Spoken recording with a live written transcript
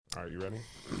All right, you ready?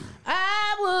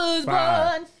 I was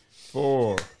 5, born.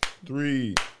 4,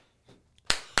 3.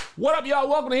 What up, y'all?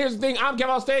 Welcome to Here's the Thing. I'm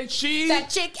Kevonstage. She's That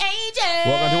chick Angel.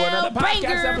 Welcome to another podcast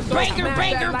Banger, episode. banger,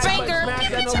 banger, banger. Smash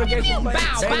that notification button.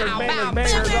 Bow, bow, bow.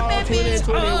 Bangers, all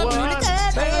 2021.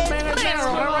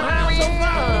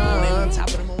 Top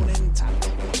of the morning.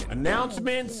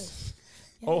 Announcements.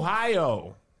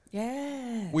 Ohio.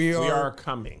 Yeah. We We are are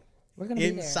coming. We're going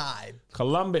to be inside.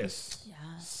 Columbus.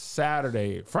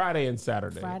 Saturday. Friday and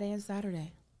Saturday. there. Friday and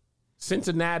Saturday.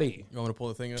 Cincinnati. You want me to pull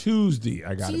the thing up? Tuesday.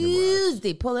 I got it.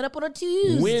 Tuesday. Pull it up on a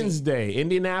Tuesday. Wednesday,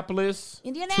 Indianapolis. 2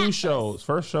 Indianapolis. shows.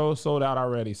 First show sold out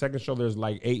already. Second show, there's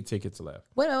like 8 tickets left.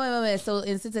 Wait. So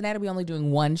in Cincinnati, we only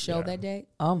doing one show Yeah. that day?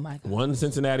 Oh, my God. 1 in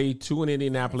Cincinnati, 2 in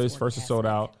Indianapolis. First is sold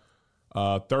out.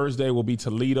 Thursday will be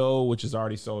Toledo, which is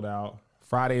already sold out.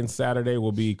 Friday and Saturday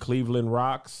will be Cleveland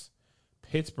Rocks.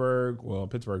 Pittsburgh. Well,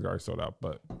 Pittsburgh's already sold out,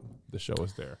 but the show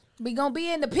is there. We going to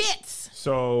be in the pits.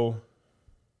 So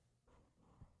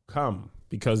come,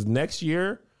 because next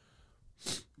year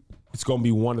it's going to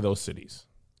be one of those cities.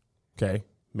 Okay?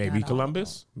 Maybe Not all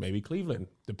Columbus, maybe Cleveland.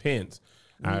 Depends.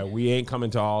 We ain't coming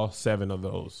to all 7 of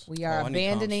those. We are I need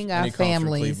abandoning comps. I our need comps for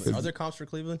families. Cleveland. Are there comps for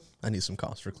Cleveland? I need some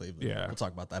comps for Cleveland. Yeah. We'll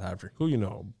talk about that after. Who you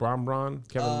know? Bron,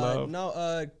 Kevin Love.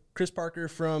 No, Chris Parker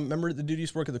from, remember the dude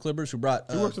used to work at the Clippers who brought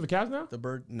He works for the Cavs now? the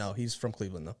bird? No, he's from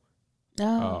Cleveland though.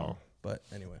 Oh. But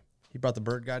anyway, he brought the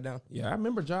bird guy down. Yeah, I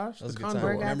remember Josh. That was a the good Condor.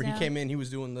 time. Remember he down? came in, he was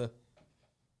doing the...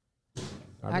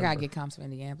 I got to get comps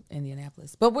from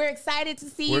Indianapolis. But we're excited to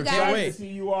see We're you guys. excited to see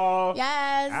you all.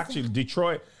 Yes. Actually,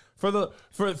 Detroit. For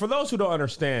those who don't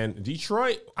understand,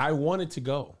 Detroit, I wanted to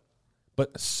go,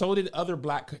 but so did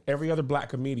every other black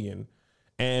comedian.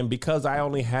 And because I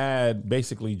only had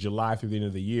basically July through the end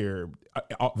of the year,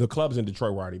 the clubs in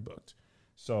Detroit were already booked.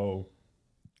 So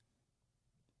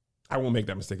I won't make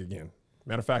that mistake again.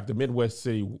 Matter of fact, the Midwest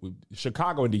city,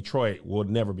 Chicago and Detroit will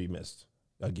never be missed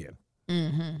again.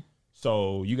 Mm-hmm.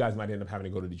 So you guys might end up having to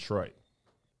go to Detroit.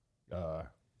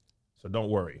 So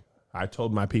don't worry. I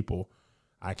told my people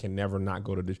I can never not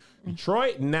go to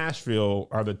Detroit and Nashville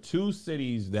are the 2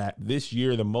 cities that this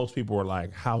year the most people were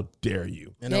like, how dare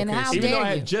you? And And okay, how so- Even though dare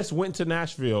I you? had just went to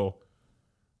Nashville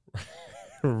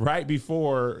right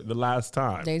before the last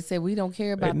time. They said we don't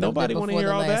care about And nobody want want to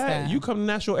hear all that. Time. You come to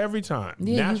Nashville every time. Yeah,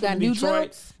 you Nashville got and new Detroit,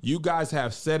 jokes? you guys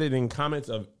have said it in comments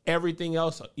of everything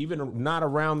else, even not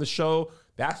around the show.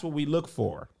 That's what we look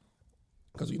for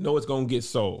because we know it's going to get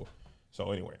sold.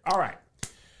 So anyway, all right.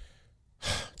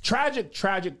 Tragic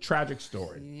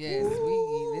story. Yes,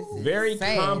 this is Very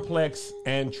sad. complex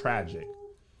and tragic.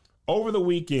 Over the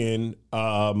weekend,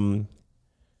 I don't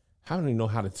even know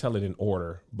how to tell it in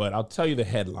order, but I'll tell you the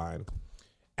headline.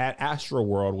 At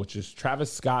Astroworld, which is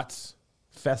Travis Scott's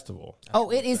festival.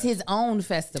 Oh, it is his own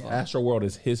festival. Astroworld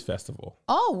is his festival.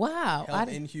 Oh, wow. held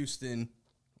in Houston,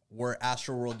 where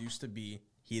Astroworld used to be.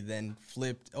 He then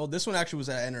flipped. Oh, this one actually was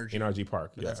at NRG. NRG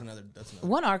Park, But yeah. That's another.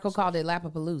 One article called it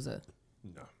Lapapalooza.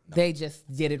 No, They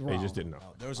just did it wrong. they just didn't know.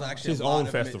 There was actually His a lot own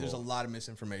of festival. There's a lot of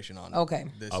misinformation on Okay.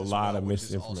 this A as lot well, of which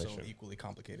is also misinformation. equally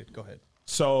complicated. Go ahead.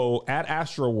 So at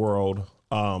Astroworld,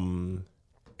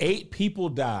 8 people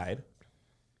died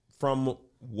from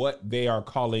what they are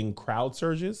calling crowd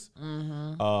surges.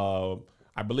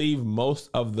 I believe most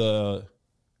of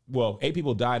 8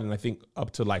 people died, and I think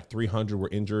up to like 300 were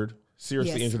injured,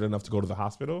 seriously Yes. injured enough to go to the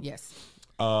hospital. Yes.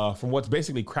 From what's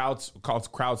basically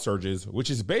called crowd surges, which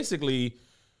is basically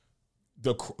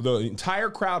the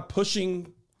entire crowd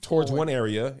pushing towards one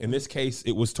area. In this case,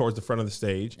 it was towards the front of the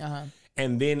stage,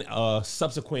 and then a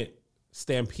subsequent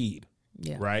stampede.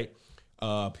 Yeah. Right.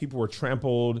 People were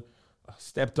trampled,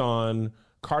 stepped on,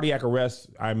 cardiac arrest.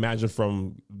 I imagine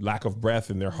from lack of breath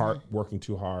and their heart working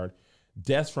too hard.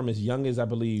 Deaths from as young as I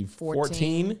believe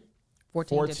 14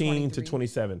 to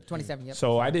 27. 27, yep.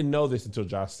 So I didn't know this until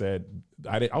Josh said.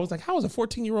 I was like, how is a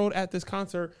 14-year-old at this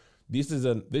concert? This is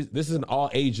an all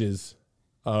ages,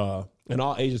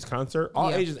 concert,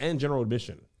 all Yeah. ages and general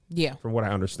admission, Yeah. from what I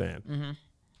understand.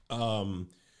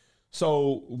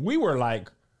 So we were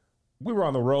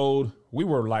on the road. We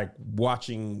were like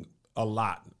watching a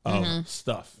lot of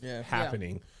stuff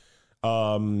happening.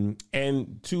 And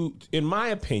in my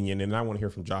opinion, and I want to hear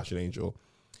from Josh and Angel,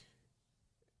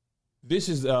 this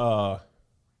is a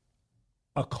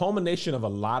culmination of a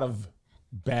lot of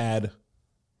bad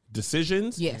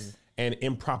decisions Yes. and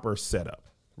improper setup,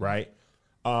 right?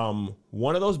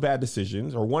 One of those bad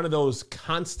decisions or one of those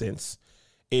constants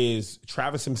is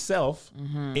Travis himself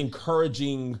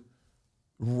encouraging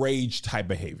rage type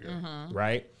behavior,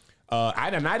 right? I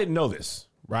didn't know this,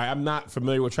 right? I'm not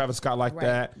familiar with Travis Scott like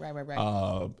that.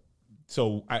 Right.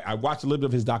 so I watched a little bit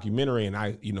of his documentary, and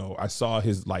I saw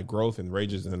his like growth and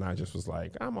rages, and I just was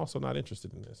like, I'm also not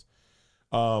interested in this.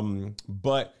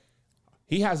 But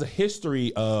he has a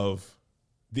history of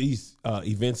these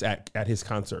events at his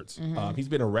concerts. He's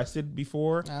been arrested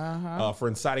before for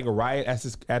inciting a riot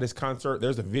at his concert.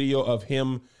 There's a video of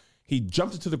him. He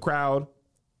jumped into the crowd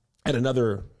at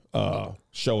another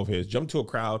show of his. Jumped to a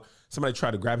crowd. Somebody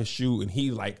tried to grab his shoe, and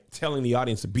he like telling the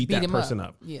audience to beat that person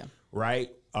up. Yeah.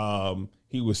 Right.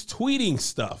 He was tweeting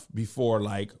stuff before,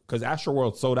 like, because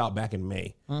Astroworld sold out back in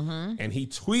May, and he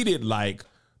tweeted like,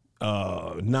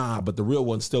 "Nah, but the real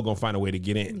one's still gonna find a way to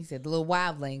get in." He said the little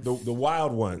wildlings, the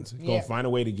wild ones, gonna find a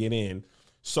way to get in.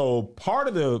 So part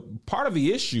of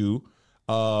the issue,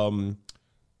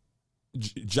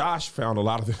 Josh found a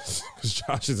lot of this because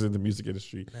Josh is in the music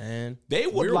industry. Man, we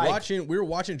were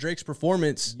watching Drake's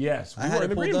performance. Yes, I had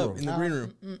it pulled up in the green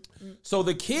room. So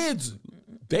the kids,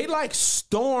 they like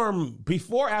storm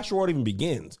before Astroworld even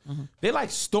begins. They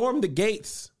like storm the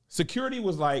gates. Security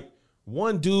was like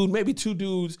one dude, maybe two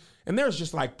dudes, and there's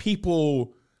just like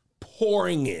people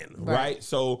pouring in, right?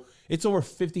 So it's over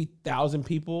 50,000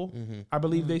 people, I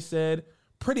believe they said,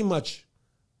 pretty much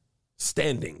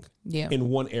standing in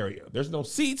one area. There's no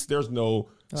seats. There's no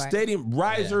stadium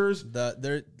risers.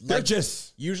 They're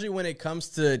just usually when it comes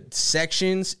to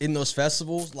sections in those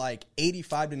festivals, like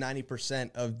 85 to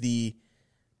 90% of the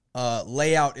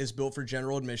layout is built for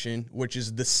general admission, which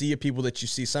is the sea of people that you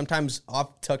see sometimes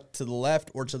off tucked to the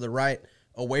left or to the right,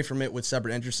 away from it with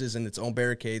separate entrances and its own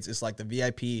barricades. It's like the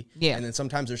VIP. And then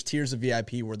sometimes there's tiers of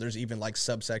VIP where there's even like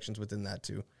subsections within that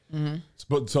too.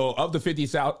 But so of the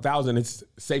 50,000, it's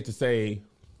safe to say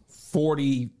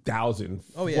 40,000,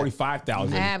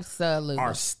 45,000 absolutely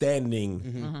are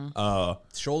standing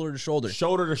shoulder to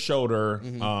shoulder.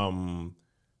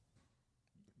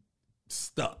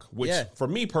 Stuck, which for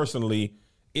me personally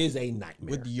is a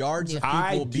nightmare. With yards of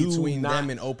people between them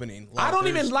and opening. Like, I don't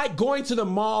even like going to the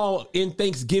mall in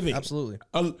Thanksgiving. Absolutely.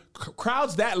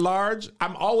 Crowds that large,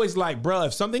 I'm always like, bruh,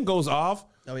 if something goes off,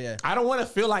 I don't want to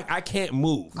feel like I can't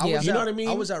move. You know what I mean?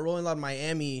 I was at Rolling Loud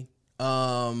Miami,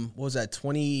 what was that,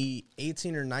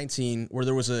 2018 or 19, where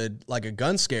there was a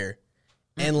gun scare.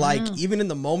 And like, even in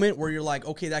the moment where you're like,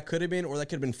 okay, that could have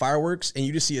been fireworks, and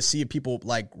you just see a sea of people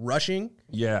like rushing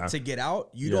to get out,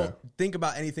 you don't think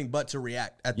about anything but to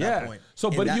react at that point.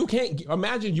 So, but you can't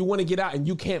imagine you want to get out and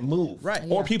you can't move. Right.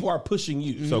 Or people are pushing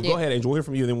you. So go ahead, Angel. We'll hear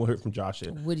from you, then we'll hear from Josh.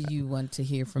 What do you want to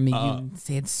hear from me? You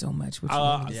said so much. What you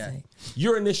want to say?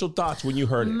 Your initial thoughts when you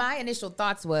heard it. My initial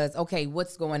thoughts was, okay,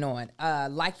 what's going on?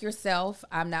 Like yourself,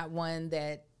 I'm not one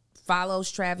that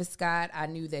follows Travis Scott. I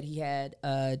knew that he had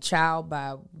a child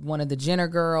by one of the Jenner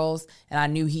girls, and I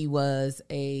knew he was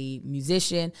a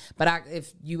musician. But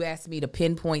if you asked me to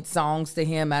pinpoint songs to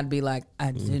him, I'd be like,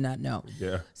 I do not know.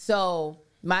 So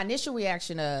my initial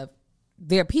reaction of,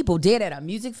 there are people dead at a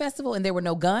music festival and there were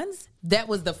no guns? That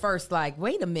was the first, like,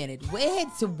 wait a minute. Wait,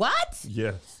 what?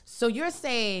 Yes. So you're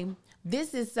saying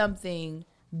this is something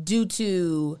due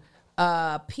to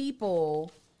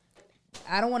people,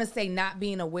 I don't want to say not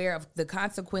being aware of the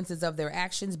consequences of their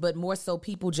actions, but more so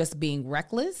people just being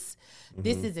reckless.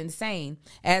 This is insane.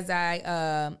 As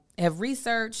I have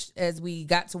researched as we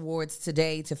got towards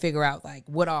today to figure out like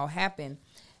what all happened,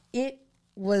 it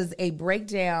was a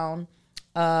breakdown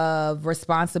of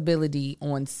responsibility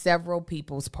on several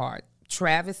people's part.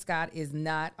 Travis Scott is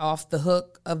not off the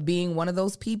hook of being one of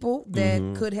those people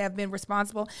that could have been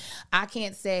responsible. I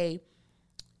can't say,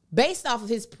 based off of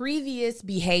his previous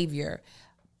behavior,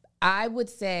 I would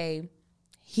say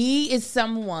he is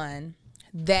someone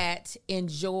that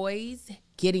enjoys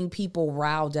getting people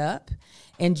riled up,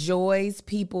 enjoys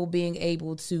people being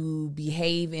able to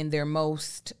behave in their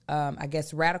most,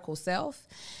 radical self,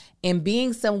 and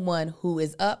being someone who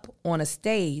is up on a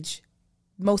stage,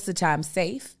 most of the time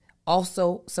safe,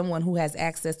 also someone who has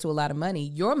access to a lot of money.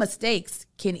 Your mistakes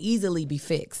can easily be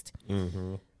fixed.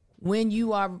 When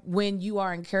you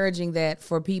are encouraging that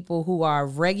for people who are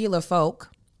regular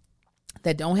folk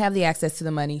that don't have the access to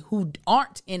the money, who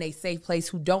aren't in a safe place,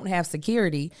 who don't have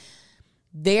security,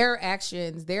 their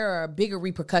actions, there are bigger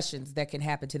repercussions that can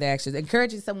happen to their actions.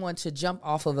 Encouraging someone to jump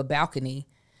off of a balcony,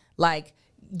 like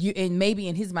you, and maybe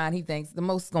in his mind he thinks the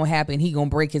most gonna happen, he gonna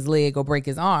break his leg or break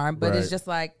his arm, but it's just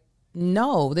like,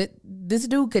 no, that this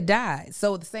dude could die.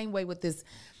 So the same way with this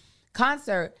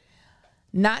concert.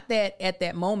 Not that at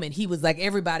that moment he was like,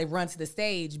 everybody run to the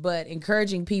stage, but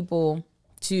encouraging people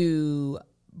to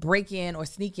break in or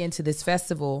sneak into this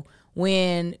festival.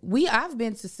 I've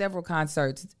been to several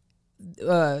concerts,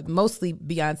 mostly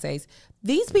Beyonce's.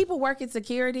 These people work in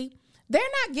security. they're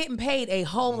not getting paid a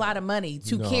whole lot of money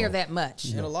to care that much.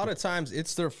 And a lot of times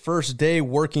it's their first day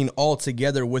working all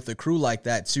together with a crew like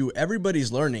that too.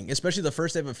 Everybody's learning, especially the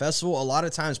first day of a festival. A lot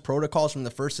of times protocols from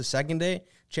the first to second day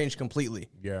change completely.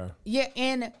 Yeah. Yeah,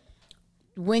 and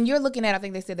when you're looking at, I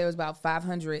think they said there was about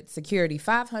 500 security,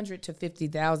 500 to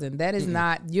 50,000. That is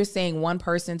not, you're saying one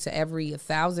person to every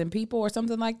 1,000 people or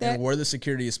something like that. And where the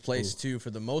security is placed too, for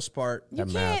the most part. You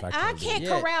can't, I can't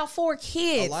corral 4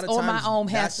 kids on my own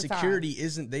half the time. Security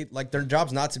isn't, they like their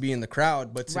job's not to be in the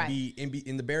crowd, but to be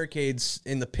in the barricades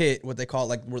in the pit, what they call it,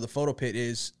 like where the photo pit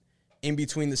is, in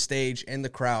between the stage and the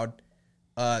crowd.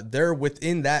 They're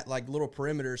within that like little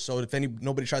perimeter, so if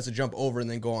nobody tries to jump over and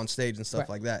then go on stage and stuff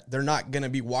like that, they're not gonna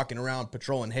be walking around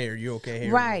patrolling. Hey, are you okay? Hey,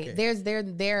 right?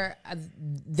 Okay?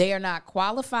 They are not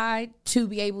qualified to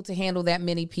be able to handle that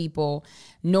many people,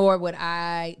 nor would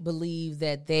I believe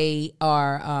that they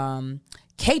are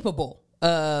capable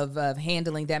of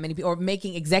handling that many people or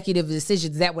making executive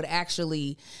decisions that would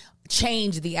actually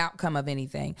change the outcome of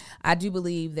anything. I do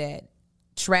believe that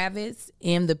Travis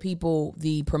and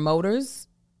the promoters,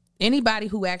 anybody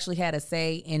who actually had a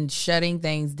say in shutting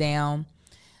things down,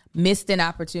 missed an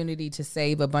opportunity to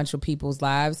save a bunch of people's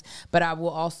lives. But I will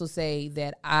also say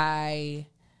that I'm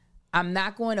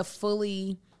not going to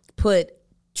fully put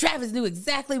Travis knew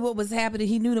exactly what was happening.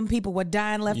 He knew them people were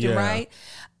dying left and right.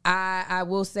 I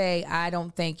will say I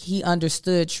don't think he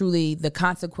understood truly the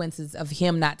consequences of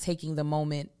him not taking the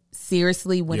moment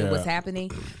seriously when it was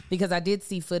happening, because I did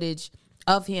see footage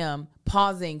of him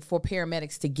pausing for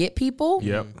paramedics to get people.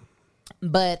 Yep.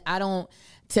 But it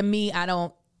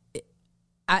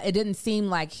didn't seem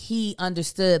like he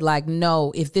understood, like,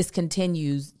 no, if this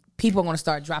continues, people are going to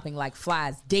start dropping like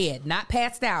flies, dead, not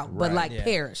passed out, but like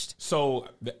perished. So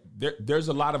there's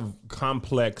a lot of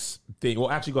complex things.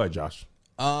 Well, actually, go ahead, Josh.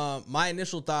 My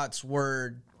initial thoughts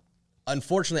were,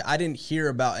 unfortunately, I didn't hear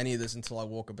about any of this until I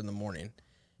woke up in the morning.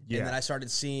 Yeah. And then I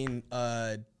started seeing,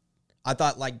 I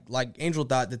thought like Angel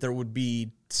thought that there would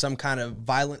be some kind of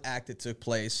violent act that took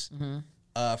place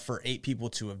for 8 people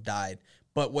to have died.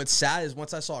 But what's sad is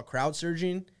once I saw a crowd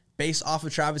surging based off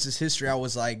of Travis's history, I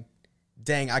was like,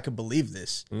 dang, I could believe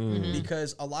this.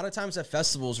 Because a lot of times at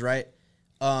festivals, right,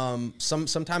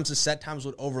 sometimes the set times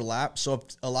would overlap. So if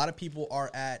a lot of people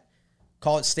are at,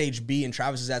 call it stage B, and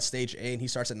Travis is at stage A and he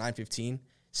starts at 9:15,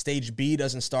 stage B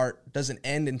doesn't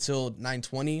end until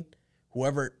 9:20.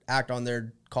 Whoever act on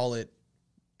there, call it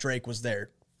Drake was there,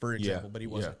 for example, but he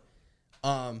wasn't.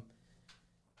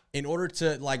 In order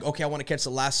to like, okay, I want to catch the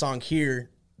last song here,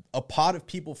 a pot of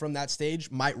people from that stage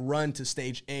might run to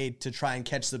stage A to try and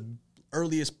catch the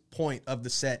earliest point of the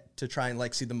set to try and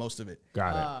like see the most of it.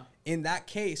 Got it. In that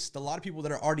case, a lot of people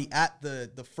that are already at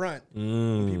the front,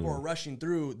 when people are rushing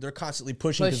through, they're constantly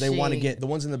pushing because they want to get the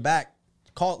ones in the back.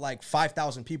 Call it like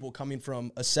 5,000 people coming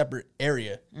from a separate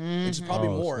area, which is probably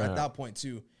more at that point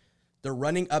too. They're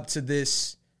running up to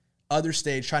this other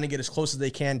stage, trying to get as close as they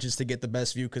can just to get the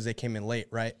best view because they came in late,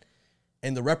 right?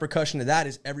 And the repercussion of that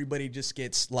is everybody just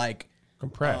gets like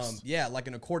compressed. Like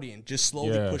an accordion, just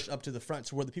slowly pushed up to the front.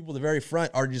 So where the people at the very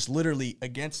front are just literally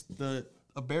against a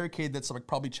barricade that's like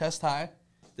probably chest high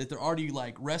that they're already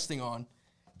like resting on,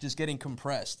 just getting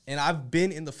compressed. And I've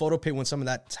been in the photo pit when some of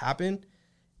that's happened.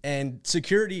 And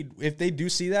security, if they do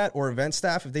see that, or event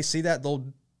staff, if they see that,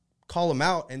 they'll call them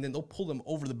out, and then they'll pull them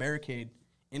over the barricade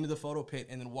into the photo pit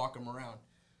and then walk them around.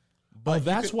 But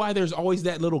that's why there's always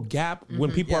that little gap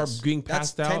when people are being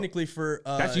passed out. Technically for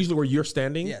that's usually where you're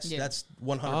standing. Yes, that's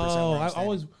 100%. Oh, I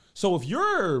always. So if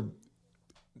you're,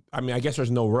 I mean, I guess there's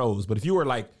no rows, but if you were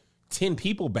like 10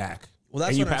 people back, well,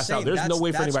 that's and you what I'm pass saying. out, there's no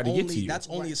way for anybody to get to you. That's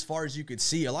only as far as you could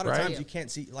see. A lot of times you can't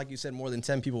see, like you said, more than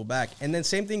 10 people back. And then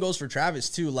same thing goes for Travis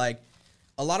too. Like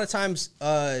a lot of times,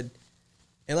 unless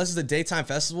it's a daytime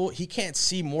festival, he can't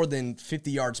see more than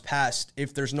 50 yards past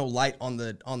if there's no light on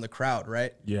the crowd,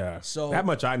 right? Yeah. So that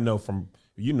much I know from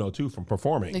too from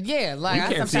performing. Yeah, like you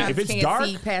I can't sometimes see. If it's can't dark,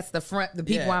 see past the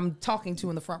people I'm talking to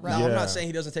in the front row. No, I'm not saying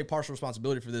he doesn't take partial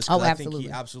responsibility for this. I think he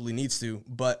absolutely needs to.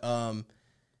 But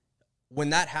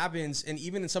when that happens, and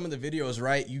even in some of the videos,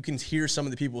 right, you can hear some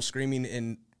of the people screaming,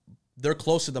 and they're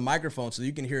close to the microphone, so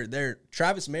you can hear it there.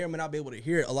 Travis may or may not be able to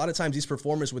hear it. A lot of times these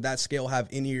performers with that scale have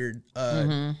in-ear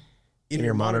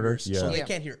monitors, so they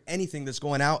can't hear anything that's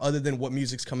going out other than what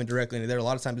music's coming directly into there. A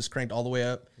lot of times it's cranked all the way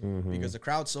up because the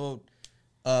crowd's so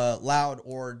loud,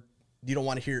 or you don't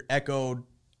want to hear echoed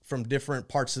from different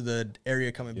parts of the area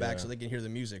coming back so they can hear the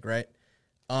music, right?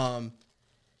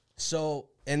 So,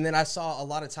 and then I saw a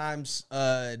lot of times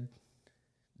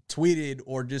tweeted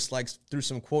or just like through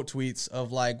some quote tweets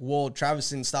of like, well, Travis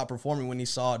didn't stop performing when he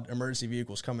saw emergency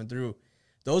vehicles coming through.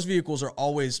 those vehicles are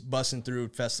always busting through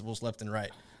festivals left and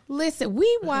right. Listen,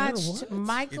 we watched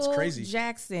Michael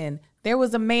Jackson. There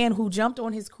was a man who jumped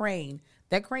on his crane.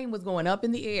 That crane was going up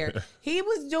in the air. He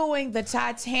was doing the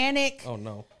Titanic. Oh,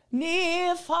 no.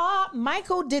 Near far.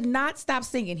 Michael did not stop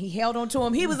singing. He held on to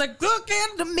him. He was like, look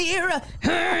in the mirror.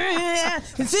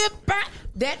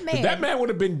 That man would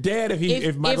have been dead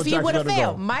if Michael Jackson would have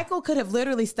failed. Go. Michael could have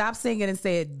literally stopped singing and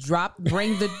said,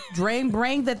 bring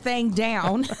the thing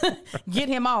down, get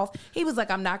him off. He was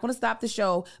like, I'm not going to stop the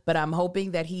show, but I'm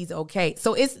hoping that he's okay.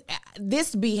 So it's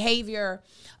this behavior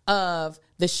of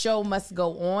the show must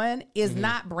go on is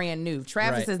not brand new.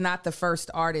 Travis is not the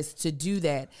first artist to do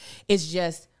that. It's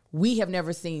just we have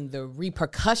never seen the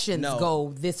repercussions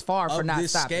go this far for not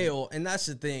this stopping. Scale, and that's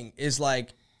the thing is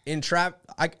like in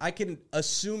I can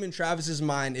assume in Travis's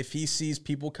mind if he sees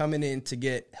people coming in to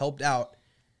get helped out,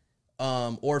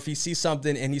 or if he sees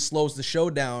something and he slows the show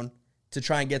down to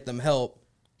try and get them help,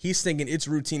 he's thinking it's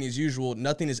routine as usual.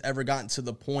 Nothing has ever gotten to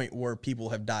the point where people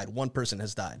have died. One person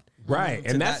has died. Right.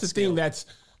 And that's the thing there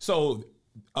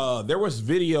was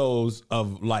videos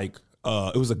of like,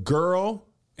 it was a girl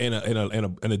and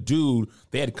a dude.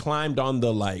 They had climbed on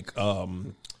the like,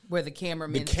 where the camera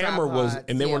was,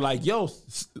 and they were like, yo,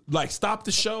 like stop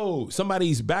the show.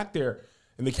 Somebody's back there.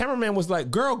 And the cameraman was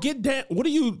like, girl, get down. What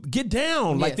do you get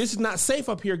down? Like, this is not safe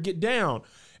up here. Get down.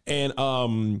 And,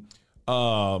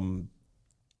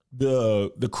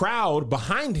 the crowd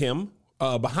behind him,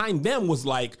 behind them was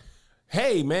like,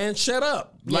 hey man, shut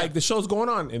up. Like the show's going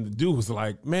on. And the dude was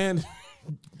like, man,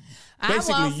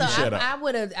 basically you shut up. I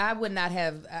would not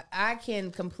have, I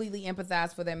can completely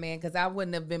empathize for that man because I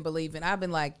wouldn't have been believing. I've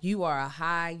been like, you are a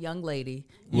high young lady.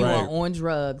 You are on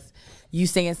drugs. You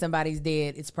saying somebody's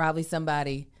dead. It's probably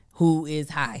somebody who is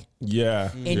high.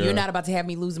 Yeah. And you're not about to have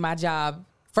me lose my job.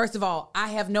 First of all, I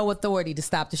have no authority to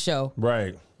stop the show.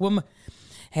 Right.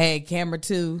 Hey, camera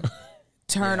 2,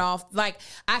 turn off. Like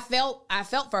I felt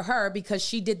for her because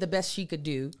she did the best she could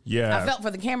do. Yeah. I felt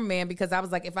for the cameraman because I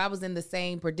was like, if I was in the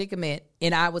same predicament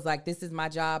and I was like, this is my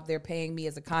job, they're paying me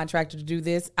as a contractor to do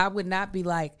this, I would not be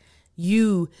like,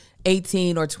 you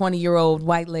 18 or 20-year-old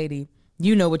white lady,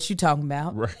 you know what you talking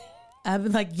about. Right. I've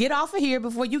been like, get off of here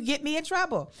before you get me in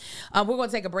trouble. We're going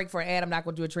to take a break for an ad. I'm not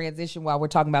going to do a transition while we're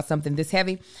talking about something this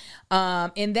heavy.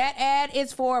 And that ad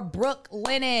is for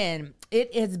Brooklinen.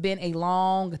 It has been a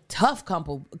long, tough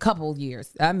couple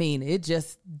years. I mean, it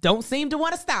just don't seem to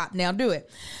want to stop. Now do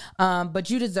it. But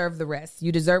you deserve the rest.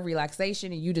 You deserve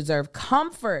relaxation and you deserve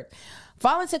comfort.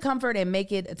 Fall into comfort and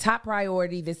make it a top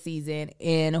priority this season.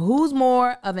 And who's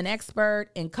more of an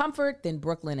expert in comfort than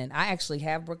Brooklinen? I actually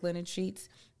have Brooklinen sheets.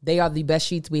 They are the best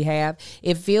sheets we have.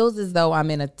 It feels as though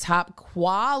I'm in a top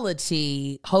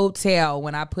quality hotel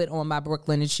when I put on my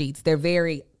Brooklinen sheets. They're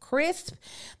very crisp.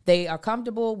 They are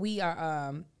comfortable. We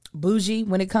are bougie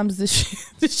when it comes to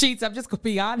the sheets. I'm just going to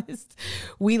be honest.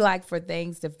 We like for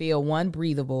things to feel, 1,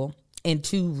 breathable, and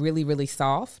 2, really, really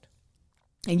soft.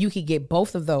 And you can get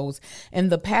both of those.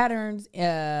 And the patterns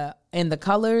and the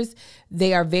colors,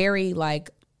 they are very like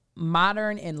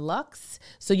modern and luxe,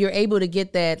 so you're able to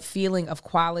get that feeling of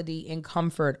quality and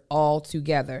comfort all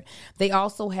together. They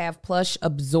also have plush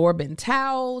absorbent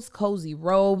towels, cozy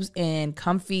robes, and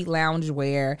comfy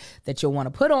loungewear that you'll want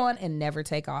to put on and never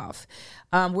take off.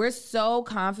 We're so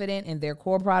confident in their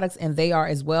core products, and they are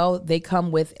as well. They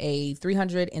come with a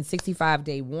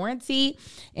 365-day warranty,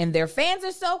 and their fans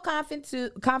are so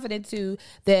confident too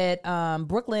that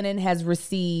Brooklinen has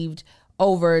received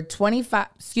over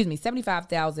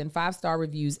 75,000 5-star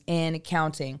reviews and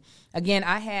counting. Again,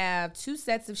 I have 2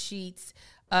 sets of sheets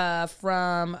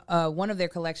from one of their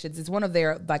collections. It's one of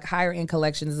their like higher end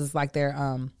collections. It's like their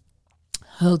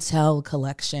hotel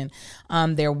collection.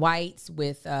 They're white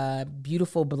with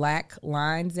beautiful black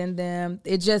lines in them.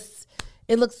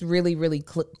 It looks really, really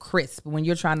crisp when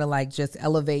you're trying to like just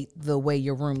elevate the way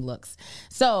your room looks.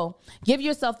 So give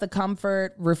yourself the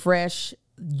comfort, refresh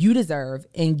you deserve,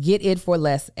 and get it for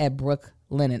less at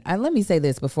Brooklinen. And let me say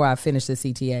this before I finish the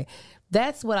CTA.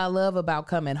 That's what I love about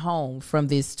coming home from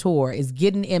this tour is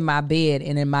getting in my bed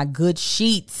and in my good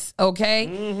sheets, okay?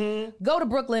 Mm-hmm. Go to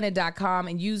brooklinen.com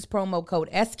and use promo code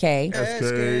SK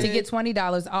to get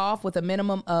 $20 off with a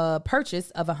minimum purchase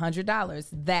of $100.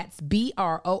 That's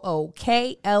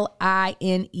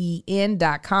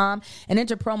BROOKLINEN.com and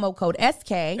enter promo code SK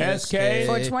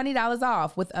for $20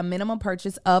 off with a minimum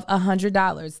purchase of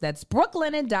 $100. That's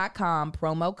brooklinen.com,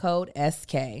 promo code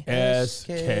SK.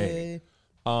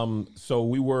 So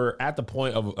we were at the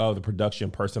point of the production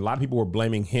person. A lot of people were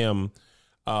blaming him.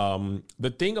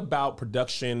 The thing about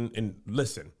production, and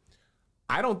listen,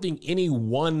 I don't think any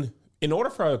one in order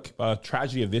for a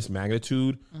tragedy of this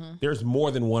magnitude, there's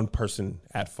more than one person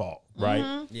at fault,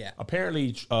 right? Yeah.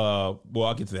 Apparently, well,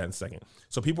 I'll get to that in a second.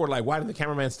 So people are like, why did the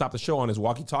cameraman stop the show on his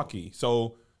walkie-talkie?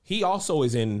 So he also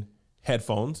is in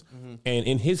headphones, and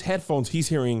in his headphones, he's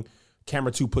hearing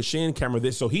camera 2 push in, camera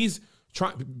this. So he's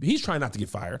trying not to get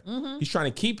fired. He's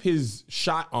trying to keep his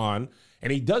shot on,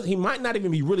 and he might not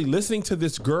even be really listening to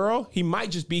this girl. He might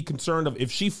just be concerned of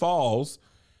if she falls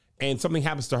and something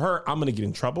happens to her, I'm going to get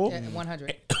in trouble.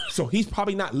 100. So he's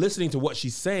probably not listening to what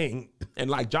she's saying. And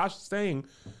like Josh is saying,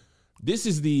 this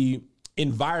is the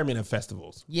environment of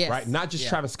festivals, right? Not just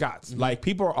Travis Scott's. Like,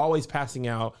 people are always passing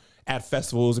out at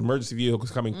festivals, emergency vehicles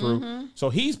coming through.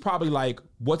 So he's probably like,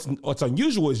 what's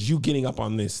unusual is you getting up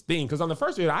on this thing. Because on the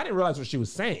first video, I didn't realize what she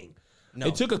was saying. No.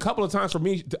 It took a couple of times for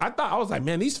me. I was like,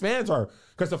 man, these fans are,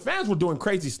 because the fans were doing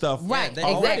crazy stuff. Right,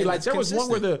 already. exactly. Like, there was one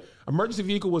where the emergency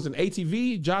vehicle was an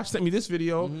ATV. Josh sent me this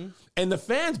video. And the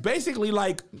fans basically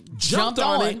like jumped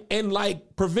on it and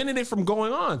like prevented it from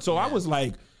going on. So I was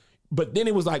like, but then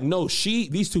it was like, no,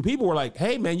 these two people were like,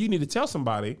 hey man, you need to tell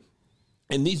somebody.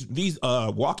 And these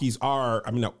walkies are,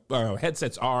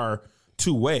 headsets are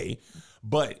two-way,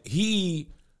 but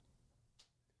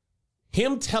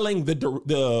him telling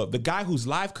the guy who's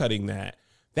live cutting that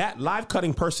live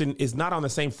cutting person is not on the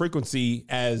same frequency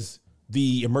as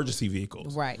the emergency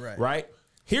vehicles. Right.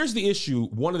 Here's the issue.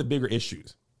 One of the bigger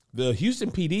issues. The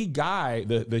Houston PD guy,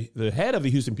 the head of the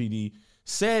Houston PD,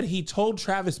 said he told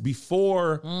Travis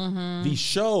before the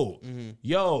show,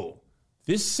 yo,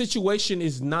 this situation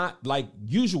is not like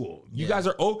usual. You guys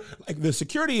are like the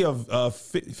security of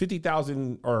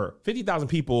 50,000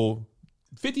 people,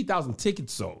 50,000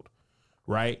 tickets sold,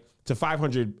 right, to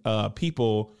 500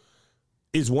 people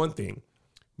is one thing.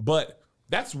 But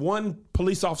that's one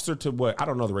police officer to what? I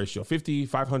don't know the ratio. 50,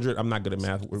 500. I'm not good at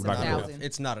math.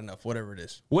 It's not enough. Whatever it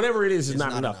is. Whatever it is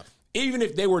not enough. Even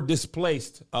if they were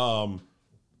displaced, in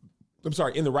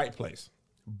the right place.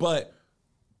 But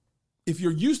if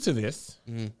you're used to this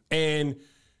and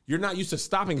you're not used to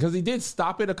stopping, because he did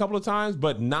stop it a couple of times,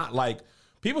 but not like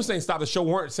people saying stop the show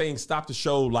weren't saying stop the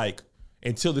show like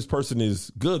until this person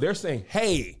is good. They're saying,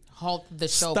 hey, halt the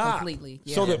show stop. Completely.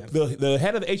 Yeah. So the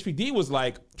head of the HPD was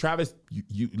like, Travis,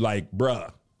 you like,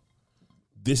 bruh,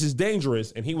 this is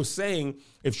dangerous. And he was saying,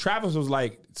 if Travis was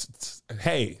like,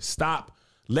 hey, stop,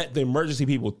 let the emergency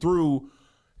people through,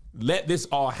 let this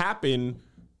all happen,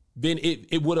 then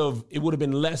it would have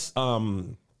been less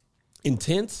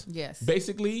intense. Yes,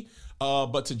 basically.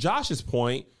 But to Josh's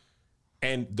point,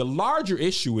 and the larger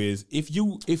issue is if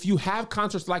you have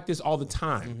concerts like this all the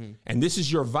time, and this is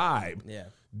your vibe,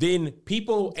 then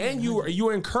people and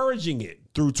you're encouraging it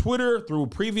through Twitter, through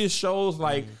previous shows.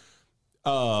 Like,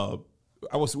 we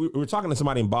were talking to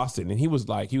somebody in Boston, and he was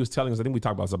telling us, I think we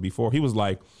talked about something before. He was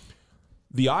like,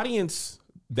 the audience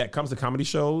that comes to comedy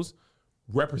shows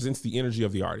represents the energy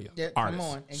of the artist.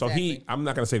 Exactly. So I'm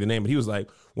not going to say the name, but he was like,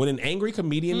 when an angry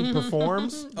comedian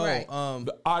performs, right.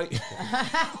 The audience,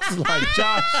 like,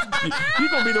 Josh, you're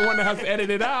going to be the one that has to edit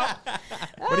it out.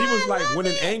 But he was like, when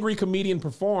an angry comedian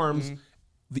performs,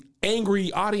 the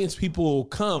angry audience people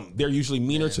come. They're usually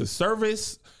meaner to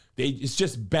service. It's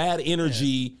just bad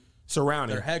energy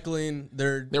surrounding. They're heckling.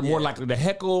 They're more likely to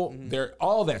heckle. They're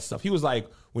all that stuff. He was like,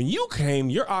 when you came,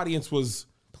 your audience was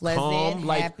pleasant, calm,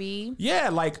 like, happy. Yeah,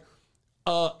 like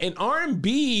an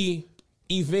R&B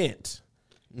event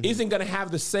isn't going to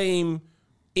have the same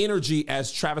energy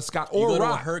as Travis Scott or you go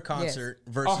rock. To a her concert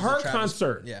versus a her Travis,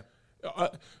 concert. Yeah.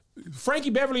 Frankie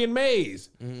Beverly and Maze.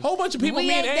 Whole bunch of people me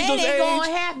and Angel's age. That ain't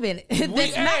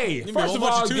gonna happen. First of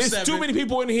all, there's too many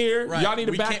people in here. Right. Y'all need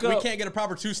to back up. We can't get a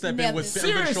proper two-step in with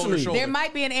shoulder to shoulder. There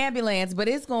might be an ambulance, but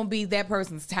it's gonna be that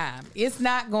person's time. It's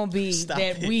not gonna be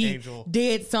we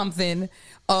did something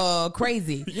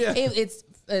crazy. It's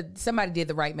somebody did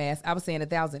the right math. I was saying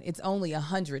 1,000. It's only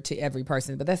 100 to every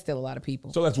person, but that's still a lot of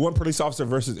people. So that's one police officer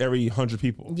versus every 100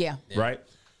 people. Yeah. Right.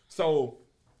 So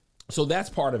that's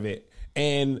part of it.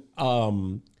 And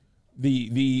the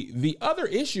other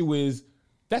issue is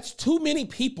that's too many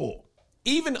people,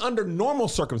 even under normal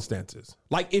circumstances.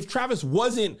 Like if Travis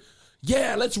wasn't,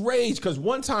 let's rage, because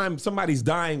one time somebody's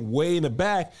dying way in the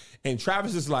back, and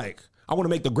Travis is like, I want to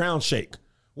make the ground shake.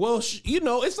 Well,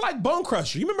 it's like Bone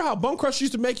Crusher. You remember how Bone Crusher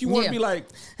used to make you want to be like,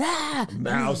 I'm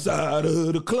outside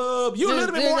of the club. You're a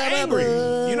little bit more angry.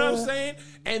 You know what I'm saying?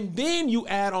 And then you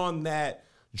add on that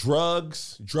drug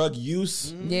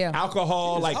use,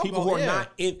 alcohol, like people who are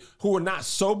who are not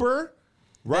sober,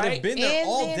 right? They've been there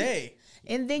all day.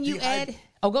 And then you add.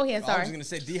 Oh, go ahead. Sorry. I was going to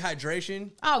say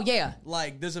dehydration. Oh, yeah.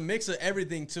 Like there's a mix of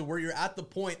everything to where you're at the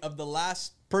point of the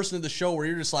last person of the show where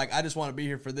you're just like, I just want to be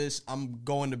here for this. I'm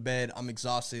going to bed. I'm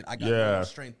exhausted. I got no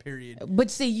strength, period. But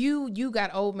see, you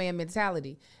got old man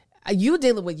mentality. You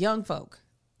dealing with young folk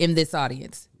in this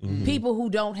audience. Mm-hmm. People who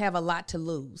don't have a lot to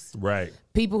lose. Right.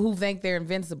 People who think they're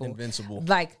invincible.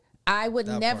 Like, I would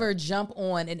never jump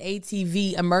on an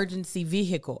ATV emergency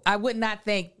vehicle. I would not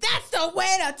think, that's the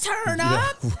way to turn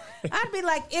up. Right. I'd be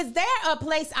like, is there a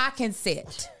place I can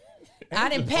sit? I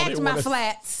done packed my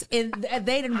flats and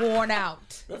they done worn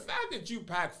out. The fact that you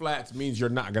pack flats means you're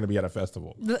not going to be at a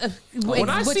festival. When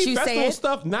I see festival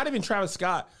stuff, not even Travis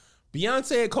Scott,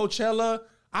 Beyonce at Coachella,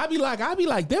 I'd be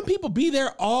like, them people be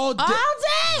there all day. All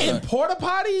day. In porta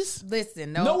potties?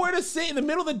 Listen, no. Nowhere to sit in the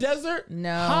middle of the desert?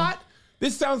 No. Hot?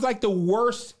 This sounds like the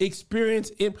worst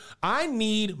experience.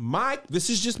 This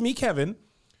is just me, Kevin,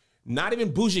 not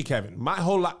even bougie Kevin. My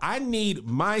whole life, I need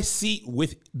my seat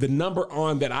with the number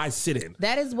on that I sit in.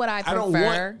 That is what I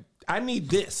prefer. I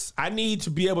need this. I need to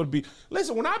be able to be.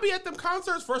 Listen, when I be at them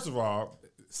concerts, first of all,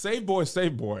 save boy.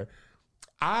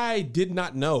 I did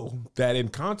not know that in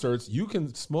concerts you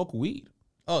can smoke weed.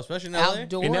 Oh, especially in LA?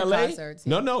 Outdoor in LA? Concerts.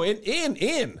 Yeah. No,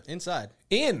 inside.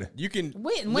 You can.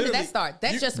 When did that start?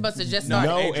 That just must have just started.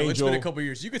 No, Angel. It's been a Angel. couple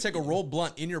years. You could take a rolled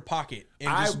blunt in your pocket.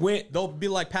 And they'll be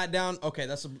like, pat down. Okay,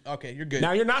 okay, you're good.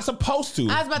 Now, you're not supposed to.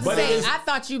 I was about to say, I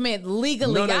thought you meant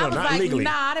legally. No, I was not like, legally.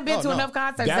 I'd have been to enough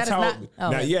concerts. That's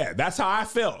That's how I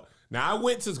felt. Now, I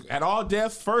went to at All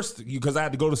Def first because I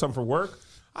had to go to something for work.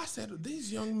 I said,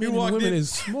 these young men and women is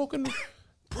smoking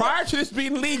prior to this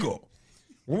being legal.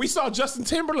 When we saw Justin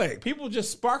Timberlake, people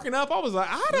just sparking up. I was like,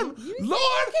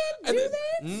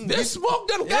 this smoke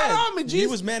done got on me, Jesus. He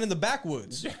was man in the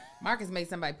backwoods. Marcus made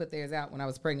somebody put theirs out when I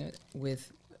was pregnant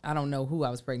with, I don't know who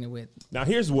I was pregnant with. Now,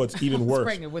 here's what's even I was worse.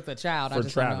 pregnant with a child. For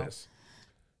Travis.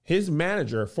 His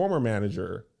former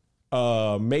manager,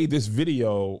 made this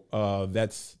video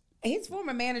that's... His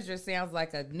former manager sounds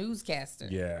like a newscaster.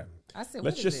 Yeah. I said,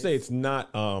 let's just say it's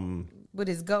not... with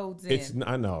his golds in.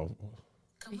 I know.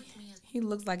 He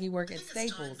looks like he worked at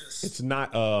Staples. It's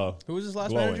not who was his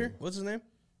last manager? What's his name?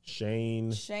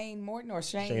 Shane Morton or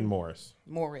Shane Morris.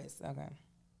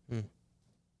 Okay.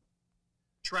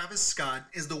 Travis Scott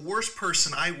is the worst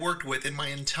person I worked with in my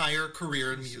entire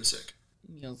career in music.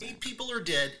 8 people are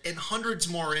dead and hundreds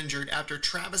more are injured after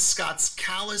Travis Scott's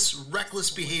callous, reckless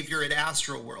behavior at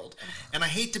Astroworld. And I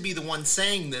hate to be the one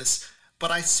saying this, but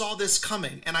I saw this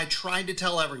coming and I tried to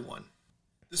tell everyone.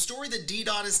 The story that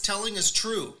D-Dot is telling is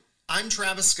true. I'm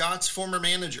Travis Scott's former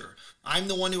manager. I'm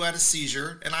the one who had a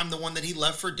seizure, and I'm the one that he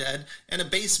left for dead in a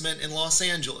basement in Los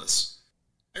Angeles.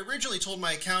 I originally told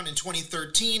my account in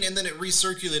 2013, and then it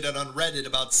recirculated on Reddit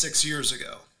about 6 years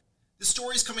ago. The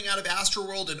stories coming out of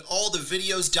Astroworld and all the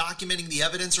videos documenting the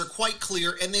evidence are quite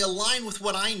clear, and they align with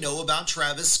what I know about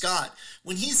Travis Scott.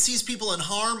 When he sees people in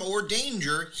harm or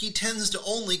danger, he tends to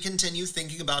only continue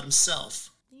thinking about himself.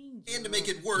 And to make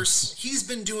it worse, he's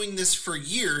been doing this for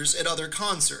years at other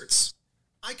concerts.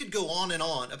 I could go on and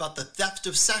on about the theft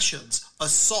of sessions,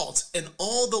 assaults, and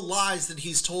all the lies that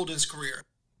he's told in his career.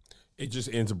 It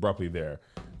just ends abruptly there.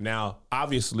 Now,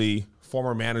 obviously,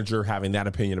 former manager having that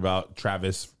opinion about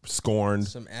Travis scorned.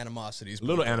 Some animosities. A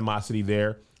little animosity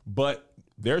there. But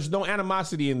there's no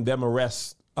animosity in them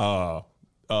arrests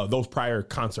those prior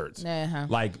concerts. Uh-huh.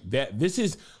 Like that. This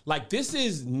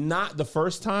is not the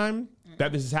first time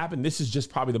that this has happened. This is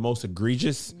just probably the most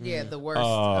egregious. Yeah, the worst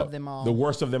of them all. The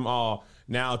worst of them all.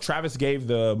 Now, Travis gave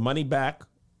the money back.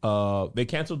 They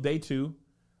canceled day 2.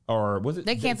 Or was it?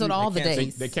 They canceled all the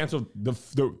days. They canceled the.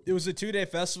 It was a 2-day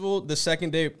festival. The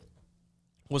second day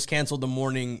was canceled the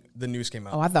morning the news came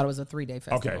out. Oh, I thought it was a 3-day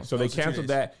festival. Okay, so they canceled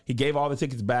that. He gave all the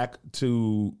tickets back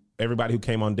to everybody who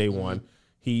came on day 1.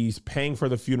 He's paying for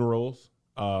the funerals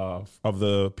of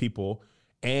the people.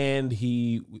 And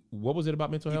what was it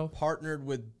about mental health? Partnered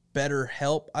with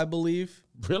BetterHelp, I believe.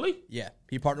 Really? Yeah.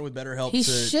 He partnered with BetterHelp. He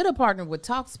should have partnered with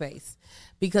Talkspace,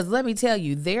 because let me tell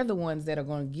you, they're the ones that are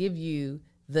going to give you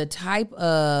the type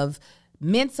of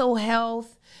mental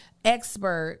health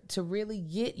expert to really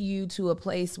get you to a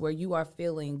place where you are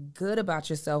feeling good about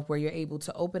yourself, where you're able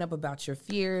to open up about your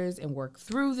fears and work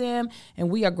through them.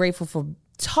 And we are grateful for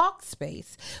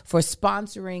Talkspace for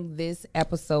sponsoring this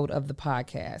episode of the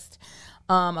podcast.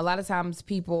 A lot of times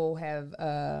people have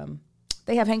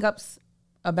they have hangups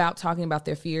about talking about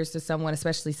their fears to someone,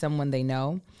 especially someone they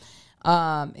know.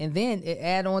 And then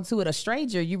add on to it a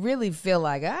stranger, you really feel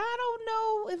like, I don't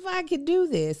know if I could do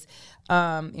this.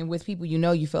 And with people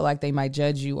you feel like they might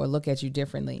judge you or look at you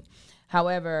differently.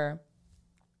 However,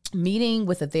 meeting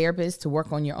with a therapist to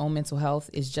work on your own mental health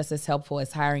is just as helpful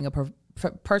as hiring a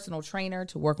personal trainer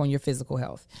to work on your physical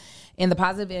health. And the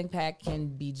positive impact can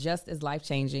be just as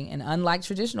life-changing. And unlike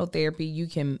traditional therapy, you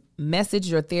can message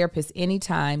your therapist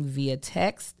anytime via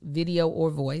text, video, or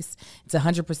voice. It's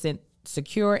 100%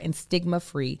 secure and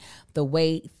stigma-free, the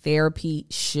way therapy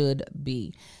should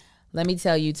be. Let me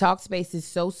tell you, Talkspace is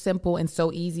so simple and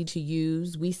so easy to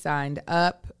use. We signed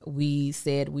up. We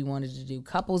said we wanted to do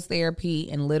couples therapy,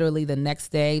 and literally the next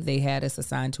day they had us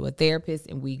assigned to a therapist,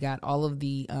 and we got all of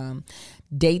the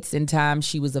dates and times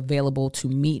she was available to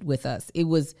meet with us. It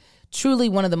was truly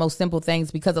one of the most simple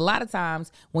things, because a lot of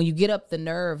times when you get up the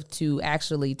nerve to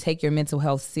actually take your mental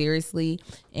health seriously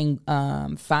and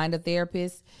find a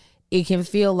therapist, it can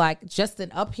feel like just an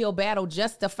uphill battle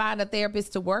just to find a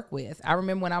therapist to work with. I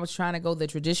remember when I was trying to go the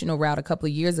traditional route a couple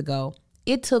of years ago,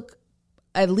 it took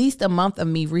at least a month of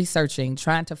me researching,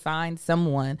 trying to find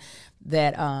someone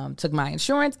that took my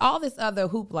insurance, all this other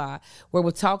hoopla, where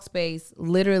with Talkspace,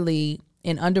 literally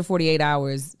in under 48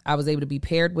 hours, I was able to be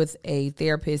paired with a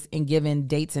therapist and given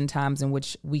dates and times in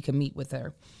which we could meet with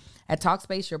her. At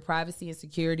Talkspace, your privacy and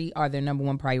security are their number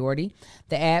one priority.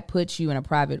 The app puts you in a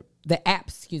private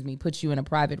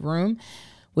room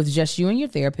with just you and your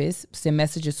therapist. Send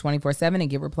messages 24/7 and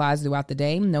get replies throughout the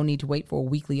day. No need to wait for a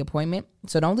weekly appointment.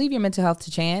 So don't leave your mental health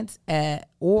to chance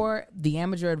or the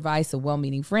amateur advice of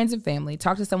well-meaning friends and family.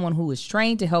 Talk to someone who is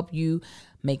trained to help you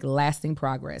make lasting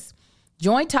progress.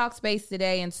 Join Talkspace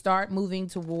today and start moving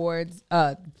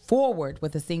forward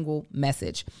with a single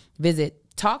message. Visit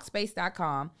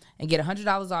Talkspace.com and get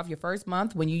 $100 off your first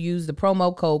month when you use the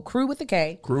promo code CREW with a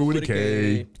K. Crew with a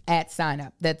K. At sign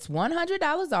up. That's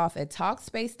 $100 off at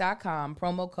Talkspace.com.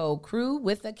 Promo code CREW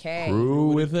with a K. Crew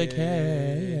with a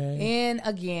K. And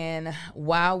again,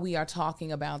 while we are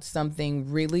talking about something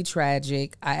really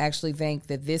tragic, I actually think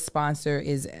that this sponsor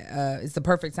is the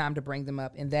perfect time to bring them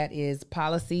up, and that is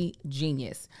Policy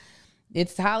Genius.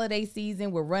 It's the holiday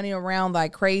season. We're running around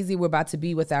like crazy. We're about to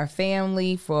be with our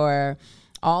family for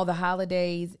all the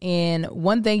holidays. And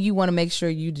one thing you want to make sure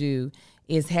you do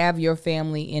is have your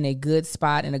family in a good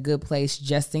spot, in a good place,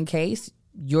 just in case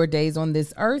your days on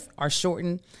this earth are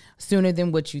shortened sooner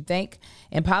than what you think.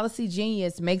 And Policy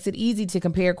Genius makes it easy to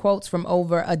compare quotes from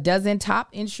over a dozen top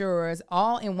insurers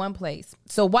all in one place.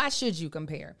 So why should you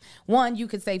compare? One, you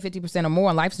could save 50% or more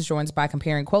on life insurance by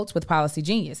comparing quotes with Policy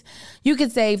Genius. You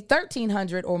could save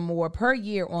 $1,300 or more per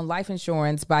year on life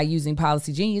insurance by using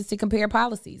Policy Genius to compare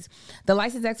policies. The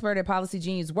licensed expert at Policy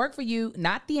Genius work for you,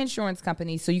 not the insurance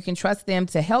company, so you can trust them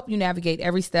to help you navigate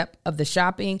every step of the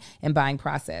shopping and buying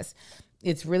process.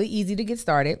 It's really easy to get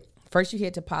started. First, you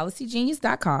head to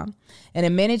policygenius.com. In a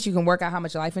minute, you can work out how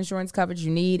much life insurance coverage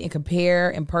you need and compare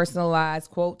and personalize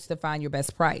quotes to find your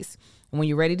best price. And when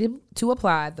you're ready to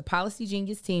apply, the Policy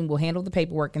Genius team will handle the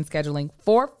paperwork and scheduling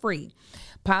for free.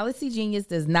 Policy Genius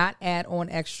does not add on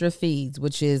extra fees,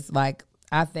 which is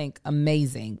I think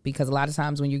amazing, because a lot of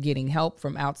times when you're getting help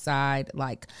from outside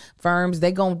like firms,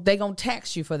 they gon'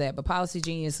 tax you for that. But Policy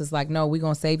Genius is like, no, we're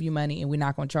gonna save you money and we're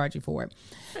not gonna charge you for it.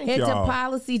 Head to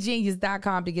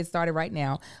policygenius.com to get started right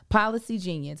now. Policy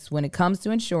Genius. When it comes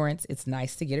to insurance, it's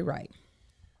nice to get it right.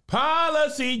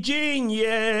 Policy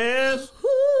Genius.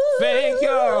 Thank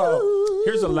you.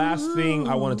 Here's the last thing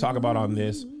I want to talk about on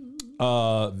this.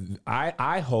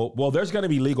 I hope, there's going to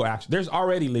be legal action. There's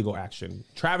already legal action.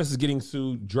 Travis is getting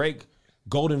sued. Drake,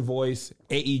 Golden Voice,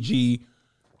 AEG.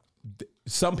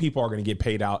 Some people are going to get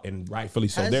paid out, and rightfully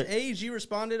so. Has AEG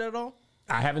responded at all?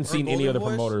 I haven't seen any of the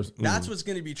promoters. That's what's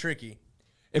going to be tricky.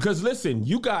 Because listen,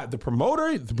 you got the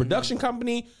promoter, the production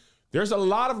company. There's a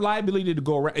lot of liability to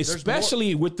go around,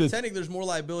 especially with the... Technically, there's more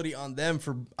liability on them because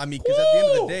at the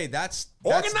end of the day, that's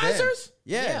organizers? Them.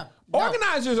 Yeah.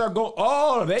 Organizers are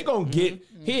going, they're going to get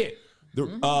hit.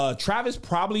 Travis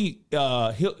probably,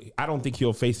 I don't think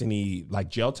he'll face any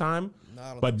jail time,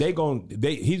 but he's going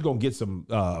to get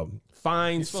some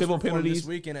fines, civil penalties. This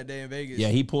weekend at Day in Vegas. Yeah,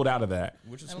 he pulled out of that.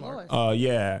 Which is smart.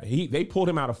 They pulled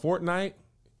him out of Fortnite.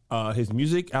 His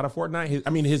music out of Fortnite.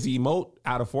 His emote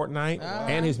out of Fortnite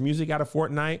and his music out of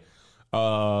Fortnite.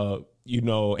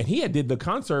 And he did the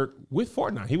concert with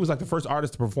Fortnite. He was the first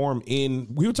artist to perform we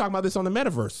were talking about this on the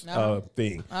Metaverse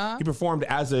thing. He performed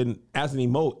as an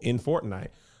emote in Fortnite.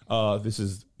 This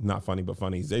is not funny, but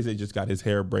funny. Zay just got his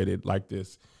hair braided like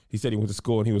this. He said he went to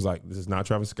school and he was like, "This is not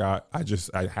Travis Scott.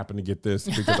 I happened to get this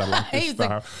because I like this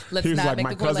style." He was like,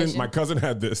 my cousin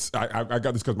had this. I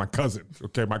got this because my cousin.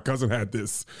 Okay, my cousin had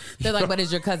this. They're like, "But is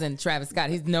your cousin Travis Scott?"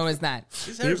 No, it's not.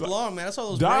 His hair's long, man. I saw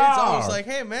those braids. I was like,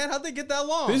 "Hey, man, how'd they get that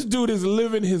long?" This dude is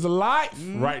living his life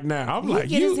right now. I'm he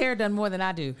get his hair done more than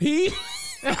I do.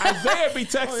 Isaiah be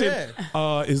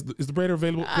texting, is the braider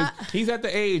available? 'Cause he's at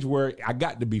the age where I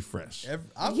got to be fresh.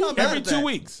 Every 2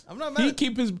 weeks. I'm not mad.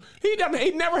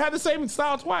 He never had the same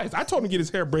style twice. I told him to get his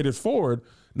hair braided forward.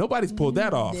 Nobody's pulled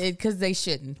that off. Because they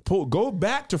shouldn't. Go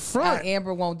back to front.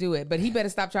 Amber won't do it, but he better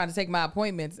stop trying to take my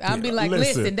appointments. I'll be like,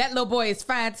 listen, that little boy is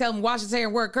fine. Tell him wash his hair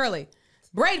and wear curly.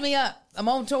 Braid me up. I'm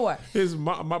on tour.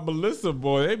 My Melissa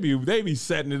boy, they be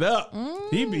setting it up.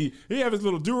 He have his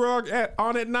little do-rag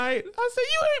on at night. I said,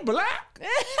 you ain't black.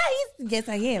 Yes,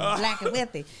 I am. Black and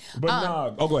wealthy.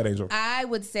 But go ahead, Angel. I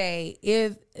would say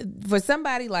if for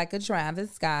somebody like a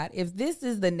Travis Scott, if this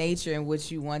is the nature in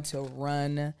which you want to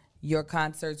run your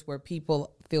concerts where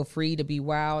people feel free to be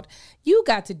wild, you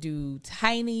got to do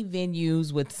tiny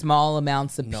venues with small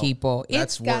amounts of people.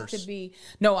 That's it's got worse. to be.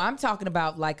 No, I'm talking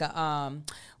about like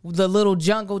the little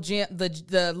jungle gym,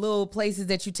 the little places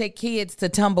that you take kids to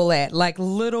tumble at, like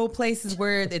little places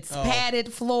where it's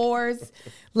padded floors,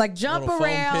 like jump Little foam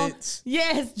around. pits.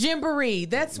 Yes, Gymboree.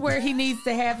 That's where he needs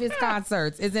to have his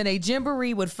concerts. Is in a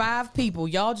Gymboree with 5 people.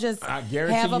 Y'all just I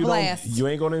guarantee have a blast. You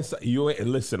ain't going to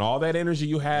listen. All that energy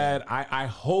you had, I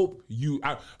hope you.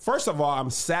 First of all, I'm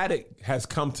sad it has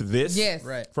come to this. Yes,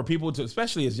 right. For people to,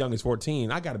 especially as young as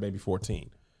 14. I got a baby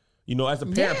 14. You know, as a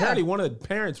parent, Yeah. apparently one of the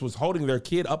parents was holding their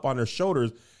kid up on their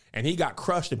shoulders, and he got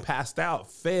crushed and passed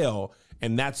out, fell,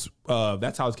 and that's how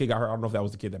his kid got hurt. I don't know if that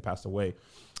was the kid that passed away,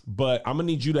 but I'm gonna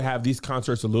need you to have these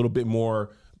concerts a little bit more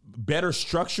better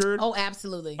structured. Oh,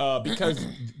 absolutely. Because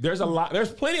there's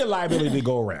plenty of liability to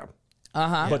go around.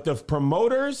 But the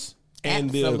promoters and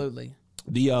Absolutely.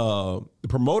 the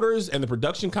promoters and the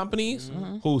production companies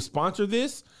who sponsor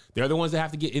this, they're the ones that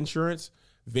have to get insurance,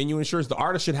 venue insurance. The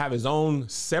artist should have his own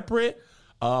separate,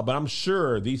 but I'm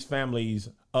sure these families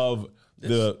of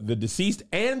the deceased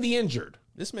and the injured.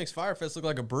 This makes Firefest look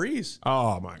like a breeze.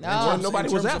 Oh my God!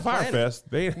 Nobody was at Firefest.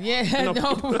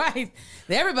 Right.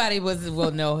 Everybody was.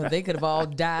 Well, no, they could have all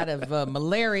died of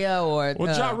malaria or.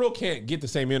 Well, Ja Rule can't get the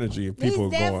same energy if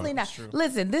people He's are definitely going. not.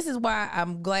 Listen, this is why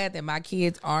I'm glad that my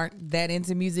kids aren't that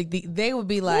into music. They would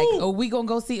be like, "Oh, we gonna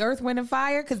go see Earth, Wind, and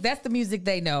Fire?" Because that's the music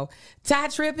they know. Ty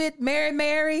Trippett,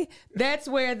 Mary, that's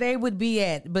where they would be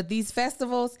at. But these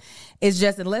festivals, it's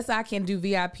just unless I can do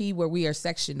VIP where we are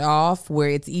sectioned off, where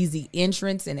it's easy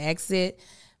entrance and exit.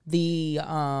 The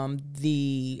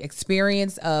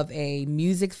experience of a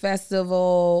music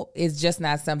festival is just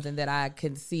not something that I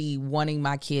could see wanting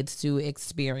my kids to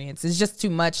experience. It's just too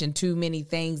much and too many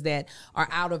things that are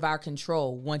out of our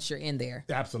control once you're in there.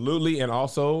 Absolutely, and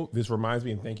also this reminds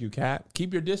me, and thank you, Kat.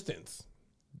 Keep your distance.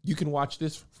 You can watch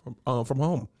this from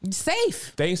home.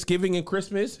 Safe. Thanksgiving and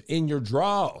Christmas in your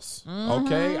drawers.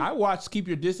 Okay, I watch Keep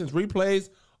Your Distance replays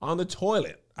on the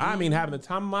toilet. I mean, having the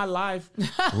time of my life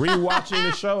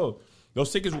rewatching the show.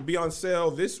 Those tickets will be on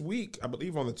sale this week, I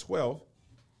believe, on the 12th.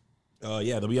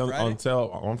 They'll be on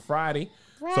sale on Friday.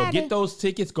 So get those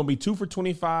tickets. Going to be 2 for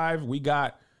 $25. We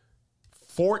got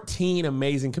 14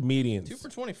 amazing comedians. 2 for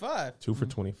 $25. 2 for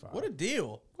 $25. What a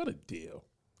deal. What a deal.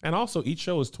 And also, each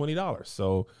show is $20.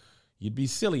 So you'd be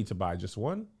silly to buy just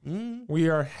one. We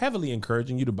are heavily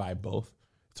encouraging you to buy both.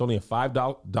 It's only a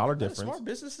 $5 difference. A smart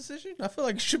business decision? I feel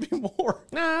like it should be more.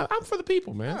 Nah, I'm for the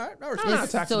people, man. All right, no I'm respect. not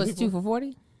taxing So it's people. 2 for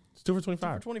 40? It's 2 for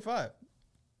 25. 25.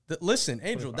 Listen,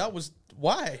 Angel, that was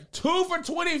why. 2 for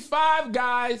 25,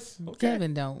 guys.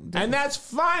 Kevin, don't. And that's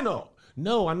final.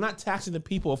 No, I'm not taxing the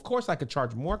people. Of course, I could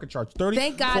charge more. I could charge 30,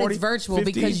 Thank God 40, it's virtual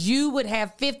 50. because you would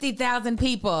have 50,000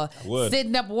 people would.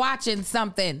 sitting up watching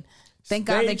something. Thank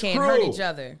God they Stage can't crew. hurt each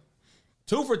other.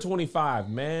 2 for 25,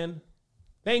 man.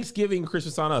 Thanksgiving,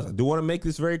 Christmas on us. I do want to make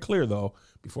this very clear, though,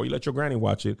 before you let your granny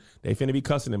watch it. They finna be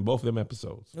cussing in both of them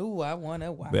episodes. Ooh, I want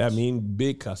to watch. I mean,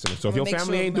 big cussing. So if your make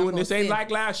family sure ain't I'm doing this, ain't gonna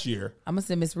like last year. I'm going to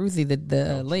send Miss Ruthie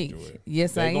the link.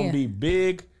 Yes, I They're going to am. be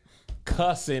big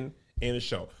cussing in the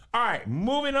show. All right,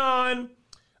 moving on.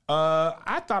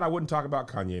 I thought I wouldn't talk about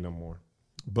Kanye no more.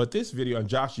 But this video, and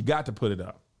Josh, you got to put it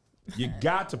up. You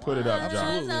got to put it up,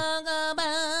 Josh.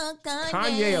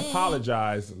 Kanye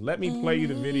apologized. Let me play you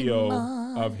the video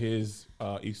of his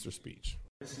Easter speech.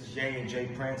 This is Jay and Jay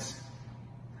Prince.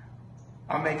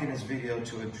 I'm making this video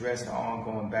to address the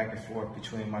ongoing back and forth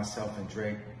between myself and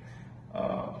Drake.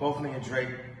 Both me and Drake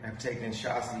have taken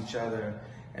shots at each other,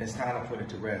 and it's time to put it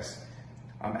to rest.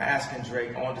 I'm asking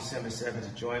Drake on December 7th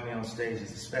to join me on stage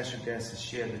as a special guest to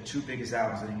share the 2 biggest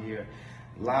albums of the year,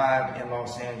 live in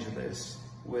Los Angeles,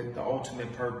 with the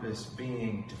ultimate purpose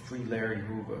being to free Larry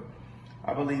Hoover.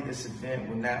 I believe this event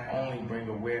will not only bring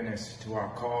awareness to our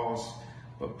cause,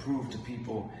 but prove to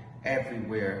people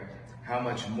everywhere how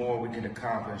much more we can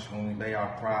accomplish when we lay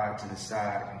our pride to the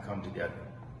side and come together.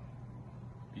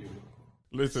 Beautiful.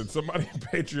 Listen, somebody in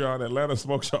Patreon, Atlanta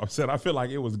Smoke Shop said, I feel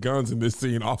like it was guns in this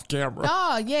scene off camera.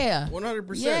 Oh, yeah. 100%.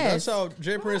 Yes. That's how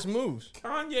J. Prince moves.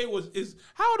 Kanye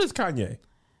how old is Kanye?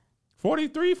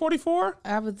 43, 44?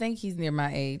 I would think he's near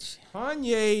my age.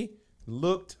 Kanye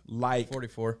looked like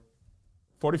 44.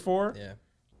 44? Yeah.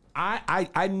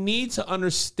 I need to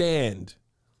understand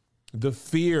the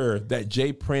fear that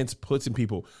Jay Prince puts in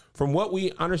people. From what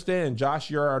we understand, Josh,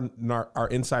 you're our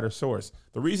insider source.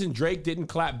 The reason Drake didn't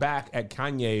clap back at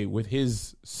Kanye with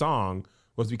his song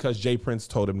was because Jay Prince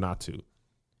told him not to.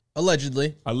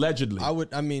 Allegedly.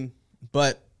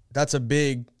 But that's a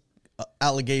big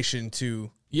allegation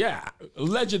to... Yeah,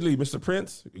 allegedly, Mr.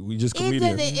 Prince. We just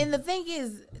comedians. And the thing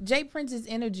is, Jay Prince's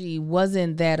energy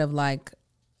wasn't that of like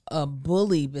a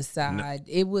bully beside. No.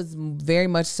 It was very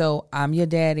much so, I'm your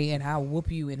daddy and I'll whoop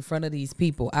you in front of these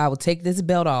people. I will take this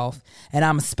belt off and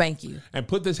I'm going to spank you. And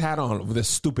put this hat on with this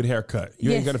stupid haircut.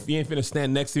 You ain't finna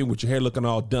stand next to him with your hair looking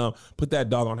all dumb. Put that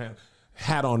doggone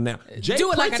hat on now. Jay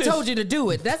do it Prince's, like I told you to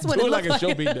do it. That's what it looks like. It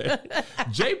should be.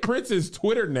 Jay Prince's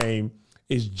Twitter name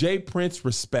is Jay Prince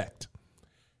Respect.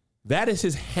 That is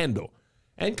his handle.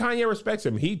 And Kanye respects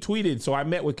him. He tweeted, so I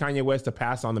met with Kanye West to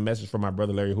pass on the message from my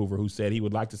brother Larry Hoover, who said he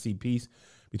would like to see peace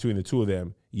between the two of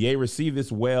them. Ye received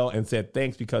this well and said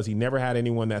thanks because he never had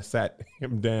anyone that sat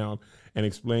him down and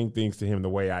explained things to him the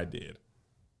way I did.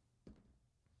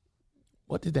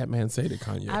 What did that man say to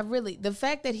Kanye? The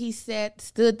fact that he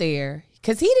stood there,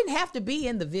 because he didn't have to be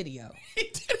in the video. He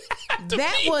didn't have to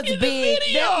that be was in big. the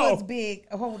video. That was big.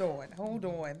 Hold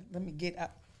on. Let me get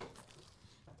up.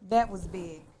 That was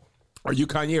big. Are you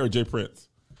Kanye or Jay Prince?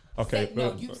 Okay.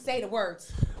 You say the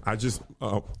words. I just...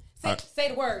 say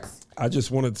the words. I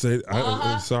just wanted to say,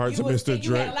 I'm sorry to Mr. Drake.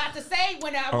 You had a lot to say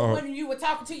when you were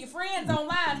talking to your friends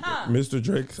online, huh? Mr.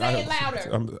 Drake. Say it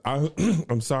louder.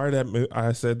 I'm sorry that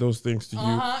I said those things to you.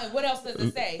 And what else does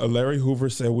it say? Larry Hoover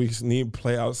said we need to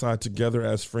play outside together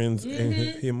as friends and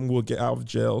him will get out of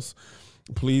jails.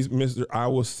 Please, Mr. I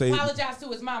will say... Apologize to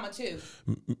his mama, too.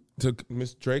 To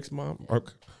Miss Drake's mom? Or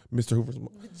Mr. Hoover's mom?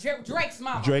 Drake's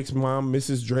mama. Drake's mom,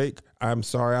 Mrs. Drake. I'm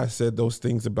sorry I said those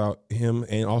things about him,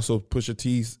 and also Pusha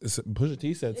T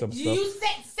said some stuff. You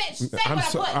said what I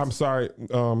put. I'm sorry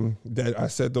that I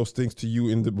said those things to you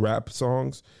in the rap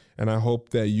songs, and I hope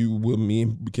that you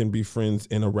can be friends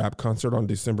in a rap concert on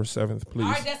December 7th, please.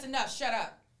 All right, that's enough. Shut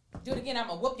up. Do it again. I'm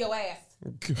going to whoop your ass.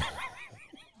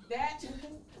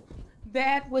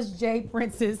 That was Jay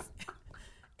Prince's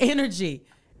energy.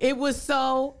 It was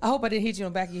so... I hope I didn't hit you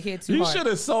on the back of your head too hard. You should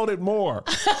have sold it more.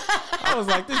 I was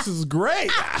like, this is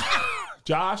great.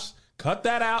 Josh, cut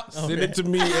that out. Send it to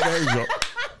me. There you go.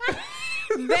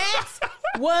 That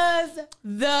was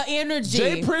the energy.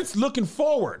 Jay Prince looking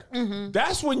forward. Mm-hmm.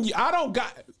 That's when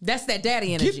that's that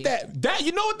daddy energy. Get that.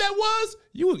 You know what that was?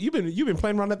 You've been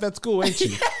playing around at that school, ain't you?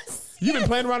 Yes. You've been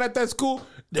playing around at that school.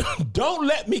 Don't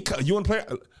let me come. You want to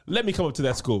play? Let me come up to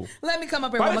that school. Let me come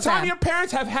up here By one the more time your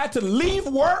parents have had to leave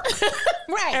work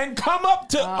right. and come up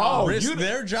to risk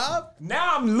their job.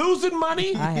 Now I'm losing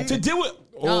money to do it.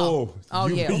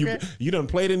 You done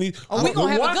played in these. We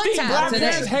gonna have a good time black today.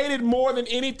 parents hated more than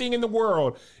anything in the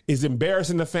world is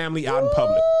embarrassing the family out in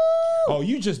public. Oh,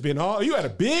 you had a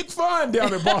big fun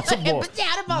down in Baltimore.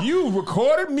 You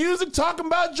recorded music talking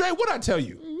about Drake. What'd I tell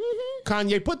you?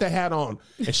 Kanye, put the hat on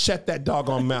and shut that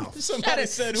doggone mouth. Shut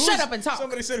up and talk.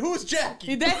 Somebody said, who's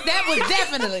Jackie? That was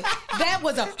definitely, that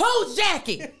was who's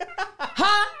Jackie?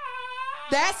 Huh?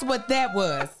 That's what that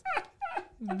was.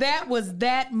 That was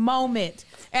that moment.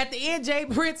 At the end, Jay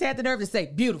Prince had the nerve to say,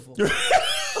 beautiful.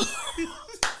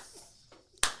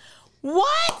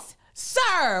 What?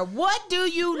 Sir, what do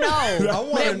you know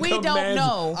that we don't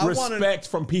know? Respect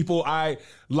from people I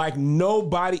like.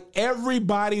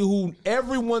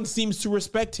 Everyone seems to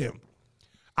respect him.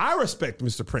 I respect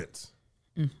Mr. Prince.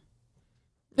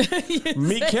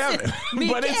 Meet Kevin.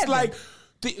 But it's like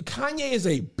Kanye is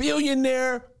a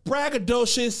billionaire,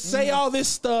 braggadocious, say all this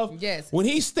stuff. Yes. When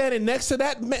he's standing next to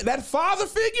that father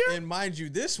figure. And mind you,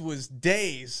 this was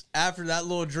days after that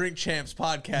little Drink Champs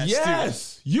podcast.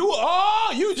 Yes. Too.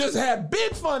 You just had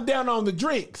big fun down on the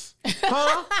drinks.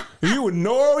 Huh? You with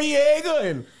Noriega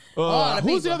and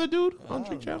who's the other dude on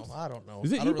Drink Champs? I don't know.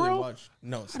 Is it you, bro?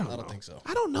 No, I don't think so.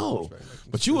 I don't know.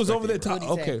 But you was over there talking.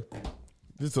 Okay.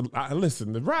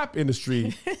 Listen, the rap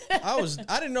industry. I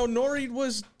didn't know Nori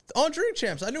was on Drink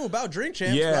Champs. I knew about Drink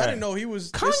Champs, but I didn't know he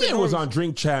was. Kanye was on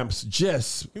Drink Champs.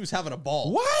 He was having a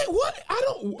ball. Why? What?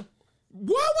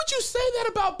 Why would you say that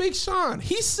about Big Sean?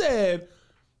 He said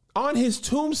on his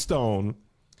tombstone,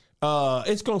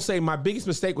 It's gonna say my biggest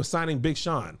mistake was signing Big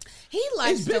Sean. He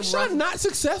likes Is Big Sean not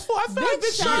successful? I feel like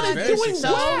Big Sean Sean is is doing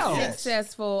so well.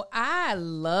 successful. I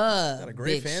love Got a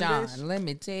great Big fan Sean. base. Let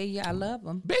me tell you, I love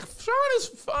him. Big Sean is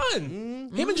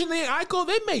fun. Him and Janae Aiko,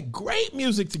 they make great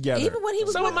music together. Even when he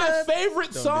was some of with my the-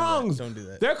 favorite songs. Don't do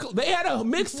that. They had a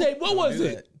mixtape. What was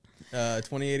it?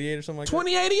 2088 or something like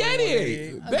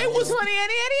 2088. that. They was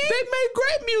 2088? They made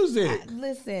great music.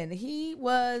 Listen, he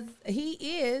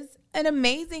is an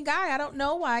amazing guy. I don't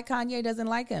know why Kanye doesn't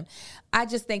like him. I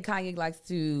just think Kanye likes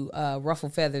to ruffle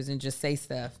feathers and just say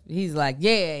stuff. He's like,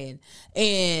 yeah,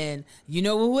 and you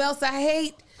know who else I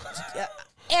hate?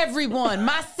 Everyone,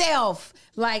 myself.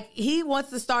 Like, he wants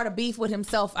to start a beef with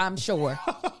himself, I'm sure.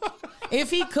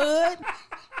 If he could,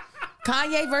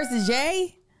 Kanye versus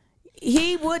Jay,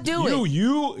 he would do it.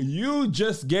 You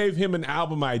just gave him an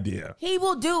album idea. He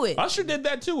will do it. Usher did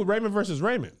that too with Raymond versus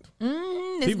Raymond.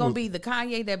 It's gonna be the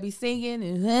Kanye that be singing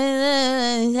and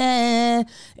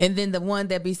then the one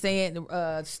that be saying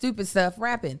stupid stuff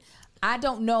rapping. I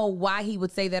don't know why he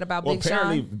would say that about Well, Big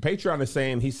apparently Sean. Patreon is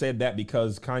saying he said that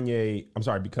because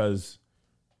because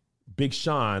Big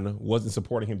Sean wasn't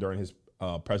supporting him during his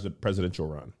presidential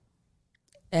run.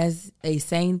 As a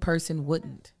sane person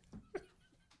wouldn't.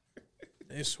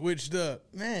 They switched up.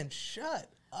 Man, shut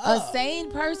up. A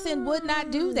sane person would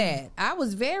not do that. I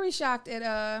was very shocked at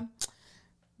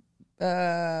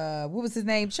what was his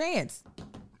name? Chance.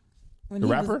 When The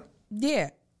he rapper?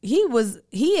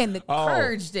 He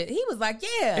encouraged it. He was like,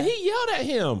 yeah. And he yelled at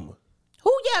him.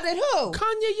 Who yelled at who?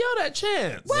 Kanye yelled at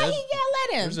Chance. Why he yell at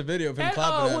him? There's a video of him And,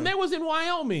 clapping at when him. they was in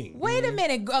Wyoming. Wait a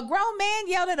minute. A grown man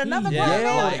yelled at another He grown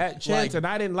yelled man? at Chance, like- and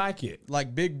I didn't like it.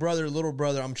 Like, big brother, little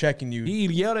brother, I'm checking you. He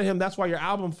yelled at him. That's why your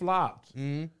album flopped.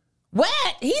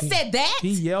 What? He said that? He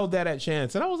yelled that at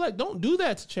Chance, and I was like, "Don't do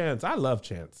that to Chance. I love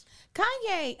Chance."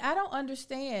 Kanye, I don't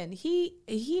understand. He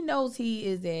knows he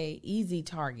is a easy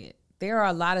target. There are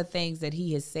a lot of things that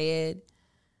he has said,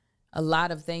 a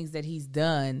lot of things that he's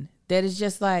done that is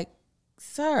just like,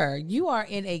 sir, you are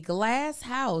in a glass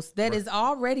house that is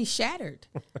already shattered.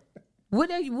 What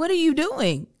are you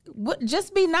doing?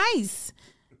 Just be nice.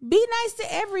 Be nice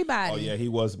to everybody. Oh yeah, he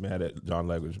was mad at John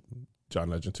Legend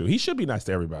too. He should be nice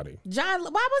to everybody. Why was he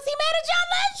mad at John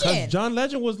Because Legend? John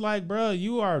Legend was like, "Bro,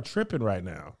 you are tripping right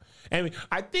now." And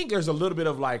I think there's a little bit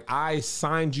of like, I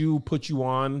signed you, put you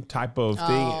on type of thing,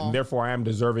 and therefore I am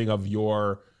deserving of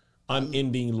your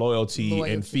unending loyalty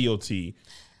and fealty.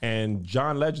 And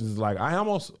John Legend is like, I'm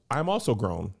also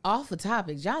grown. Off the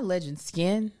topic, John Legend's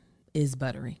skin is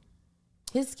buttery.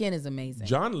 His skin is amazing.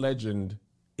 John Legend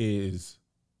is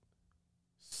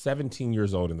 17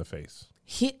 years old in the face.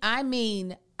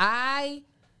 I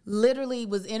literally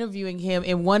was interviewing him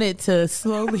and wanted to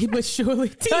slowly but surely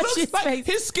touch his face.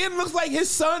 His skin looks like his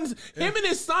son's. Him and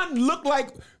his son look like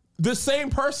the same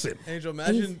person. Angel,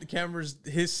 imagine the camera's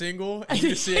his single and you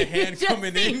just see a hand Just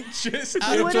coming in. Just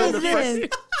out What of is the this?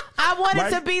 I wanted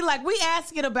Like- to be like, we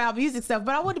asking about music stuff,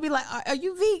 but I wanted to be like, are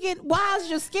you vegan? Why is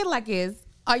your skin like this?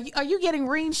 Are you getting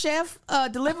Green Chef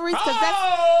deliveries? Because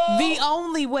that's the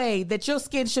only way that your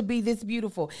skin should be this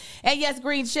beautiful. And yes,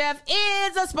 Green Chef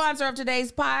is a sponsor of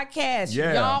today's podcast.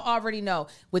 Yeah. Y'all already know.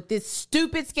 With this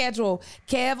stupid schedule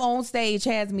Kevonstage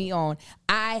has me on,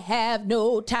 I have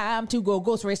no time to go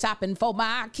grocery shopping for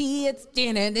my kids.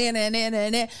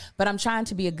 But I'm trying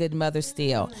to be a good mother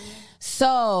still.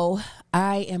 So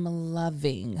I am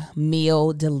loving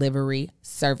meal delivery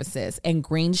services, and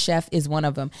Green Chef is one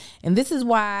of them. And this is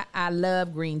why I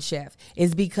love Green Chef,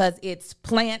 is because it's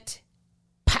plant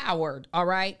powered. All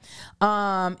right.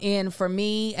 And for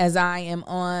me, as I am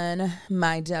on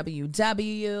my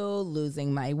WW,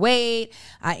 losing my weight,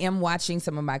 I am watching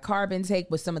some of my carb intake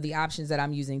with some of the options that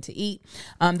I'm using to eat.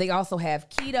 They also have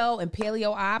keto and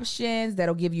paleo options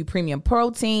that'll give you premium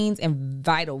proteins and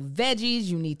vital veggies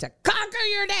you need to conquer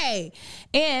your day.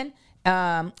 And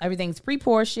everything's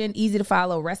pre-portioned, easy to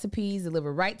follow recipes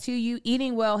delivered right to you.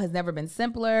 Eating well has never been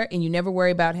simpler, and you never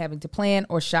worry about having to plan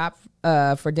or shop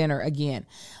for dinner again.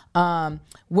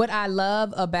 What I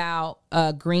love about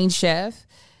Green Chef,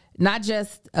 not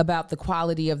just about the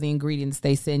quality of the ingredients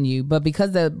they send you, but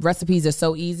because the recipes are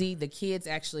so easy, the kids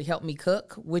actually help me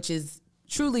cook, which has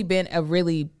truly been a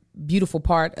really beautiful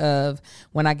part of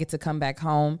when I get to come back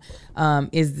home,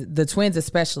 is the twins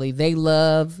especially. They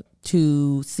love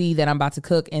to see that I'm about to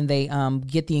cook, and they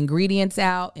get the ingredients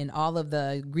out, and all of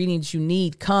the ingredients you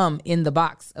need come in the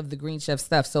box of the Green Chef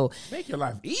stuff. So make your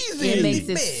life easy. It makes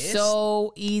it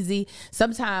so easy.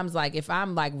 Sometimes, like if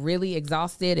I'm like really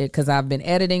exhausted because I've been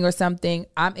editing or something,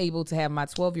 I'm able to have my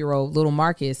 12-year-old little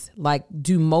Marcus like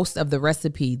do most of the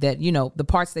recipe that, you know, the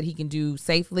parts that he can do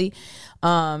safely.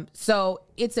 So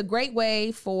it's a great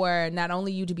way for not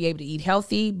only you to be able to eat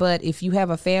healthy, but if you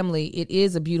have a family, it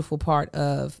is a beautiful part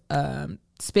of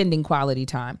spending quality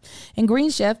time. And Green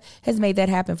Chef has made that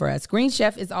happen for us. Green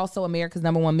Chef is also America's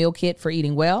 #1 meal kit for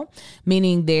eating well,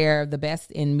 meaning they're the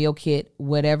best in meal kit,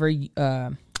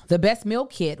 the best meal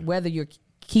kit, whether you're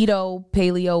keto,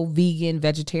 paleo, vegan,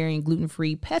 vegetarian,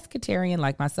 gluten-free, pescatarian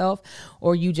like myself,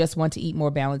 or you just want to eat more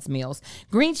balanced meals.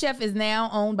 Green Chef is now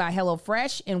owned by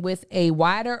HelloFresh, and with a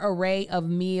wider array of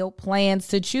meal plans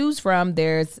to choose from,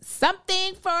 there's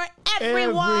something for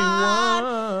everyone.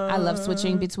 I love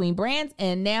switching between brands,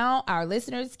 and now our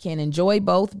listeners can enjoy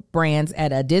both brands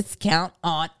at a discount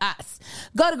on us.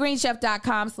 Go to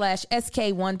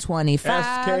greenchef.com/SK125.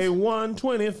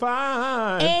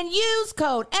 SK125. And use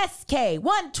code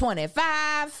SK125.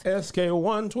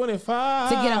 SK125.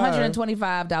 To get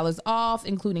 $125 off,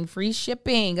 including free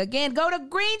shipping. Again, go to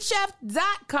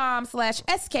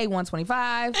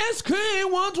greenchef.com/SK125.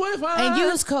 SK125. And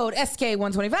use code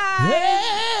SK125.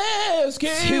 SK125.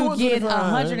 To get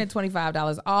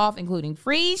 $125 off, including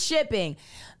free shipping.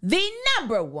 The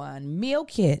 #1 meal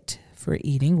kit for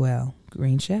eating well.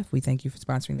 Green Chef, we thank you for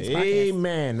sponsoring this podcast.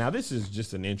 Amen. Now, this is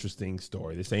just an interesting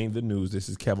story. This ain't the news. This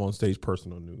is Kevonstage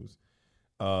personal news.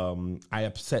 I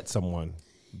upset someone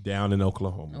down in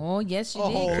Oklahoma. Oh, yes, you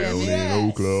did, Down Kevin. in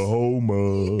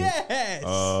Oklahoma. Yes.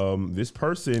 This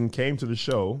person came to the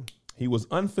show. He was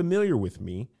unfamiliar with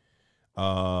me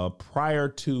prior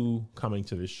to coming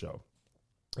to this show.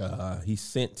 He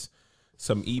sent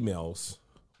some emails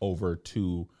over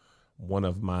to one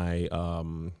of my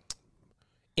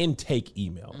intake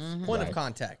emails. Mm-hmm. Point of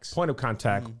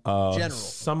contact. General.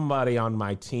 Somebody on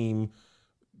my team.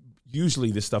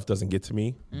 Usually this stuff doesn't get to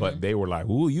me, but they were like,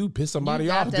 "Ooh, you pissed somebody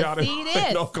off down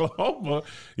in Oklahoma."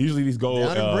 Usually these go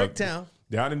down in Bricktown.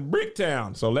 Down in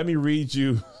Bricktown. So let me read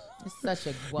you. It's such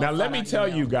a Now let me tell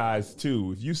you guys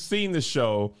too. If you've seen the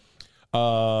show,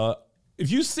 if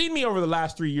you've seen me over the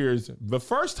last 3 years, the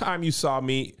first time you saw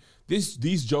me,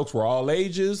 these jokes were all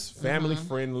ages, family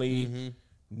friendly.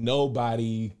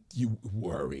 Nobody you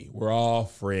worry. We're all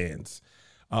friends.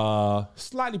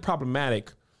 Slightly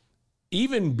problematic.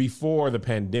 Even before the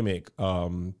pandemic,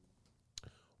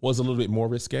 was a little bit more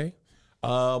risque.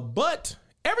 But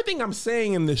everything I'm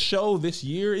saying in the show this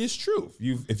year is true.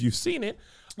 If you've seen it.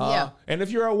 And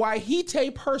if you're a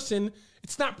Wahite person,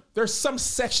 there's some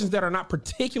sections that are not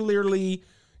particularly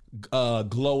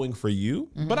glowing for you.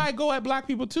 But I go at black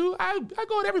people too. I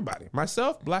go at everybody.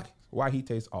 Myself, black,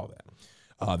 Wahites, all that.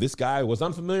 This guy was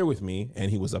unfamiliar with me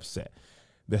and he was upset.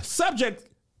 The subject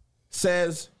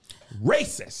says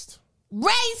racist.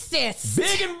 Racist.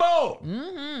 Big and bold.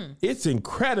 It's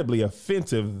incredibly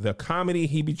offensive, the comedy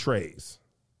he betrays.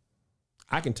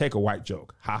 I can take a white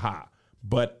joke, haha,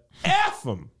 but F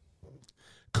him.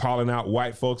 Calling out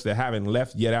white folks that haven't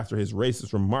left yet after his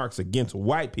racist remarks against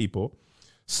white people.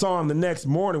 Saw him the next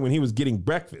morning when he was getting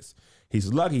breakfast.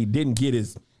 He's lucky he didn't get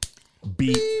his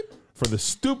beep for the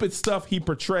stupid stuff he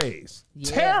portrays.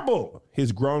 Yeah. Terrible.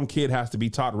 His grown kid has to be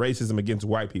taught racism against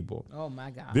white people. Oh,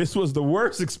 my God. This was the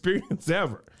worst experience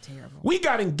ever. Terrible. We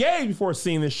got engaged before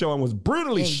seeing this show and was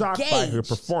brutally shocked by her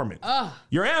performance.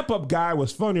 Your amp-up guy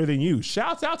was funnier than you.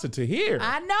 Shouts out to Tahir.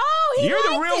 I know. You're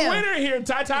the real winner here,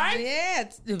 Tai-Tai. Yeah.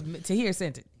 Tahir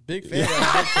sent it. Big fan.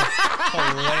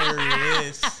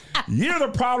 Hilarious. You're the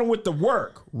problem with the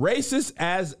work. Racist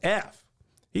as F.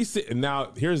 He said,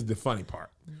 now, here's the funny part.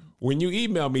 When you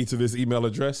email me to this email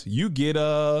address, you get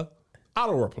a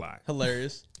auto reply.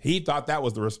 Hilarious. He thought that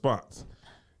was the response.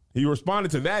 He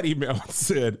responded to that email and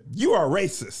said, "You are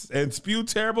racist and spew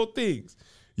terrible things.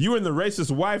 You and the racist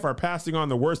wife are passing on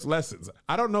the worst lessons."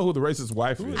 I don't know who the racist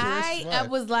wife is. I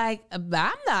was like, I'm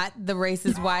not the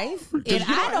racist wife. And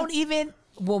I don't even,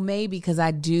 well, maybe because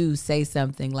I do say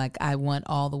something like I want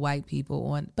all the white people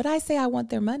on, but I say I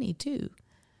want their money too.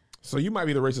 So you might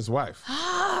be the racist wife.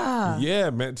 Yeah,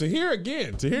 man. Tahir and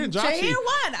Joshy. Tahir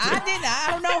won. I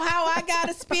don't know how I got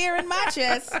a spear in my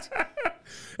chest.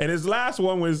 And his last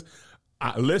one was,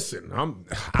 listen,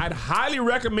 I'd highly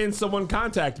recommend someone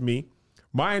contact me.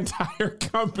 My entire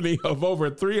company of over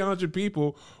 300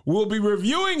 people will be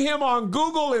reviewing him on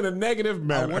Google in a negative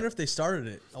manner. I wonder if they started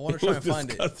it. I want to try and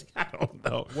find it. I don't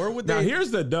know. Where would now, they? here's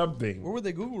the dumb thing. Where would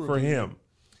they Google for him?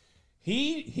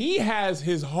 He has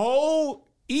his whole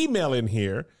email in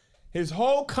here, his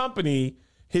whole company,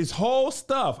 his whole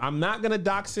stuff. I'm not gonna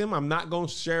dox him. I'm not gonna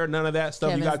share none of that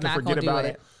stuff. Kevin's you guys can forget about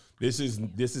it. it.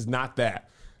 This is not that.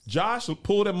 Josh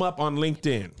pulled him up on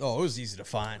LinkedIn. Oh, it was easy to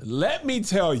find. Let me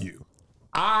tell you,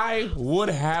 I would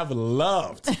have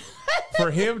loved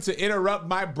for him to interrupt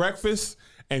my breakfast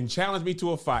and challenge me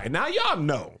to a fight. And now y'all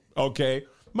know, okay,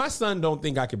 my son don't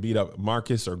think I could beat up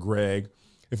Marcus or Greg.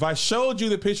 If I showed you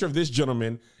the picture of this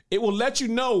gentleman, it will let you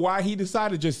know why he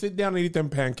decided to just sit down and eat them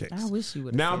pancakes. I wish you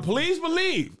would. Now, please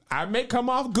believe, I may come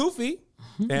off goofy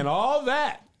and all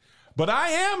that, but I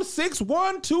am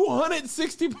 6'1",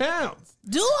 260 pounds.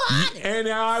 And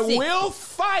I will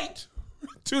fight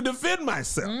to defend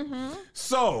myself. Mm-hmm.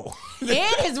 So.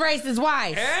 And his racist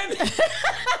wife. And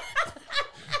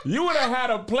you would have had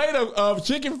a plate of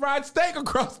chicken fried steak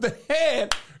across the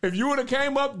head if you would have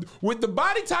came up with the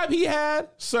body type he had,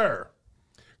 sir.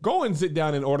 Go and sit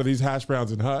down and order these hash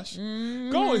browns and hush.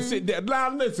 Mm-hmm. Go and sit down. Now,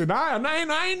 listen,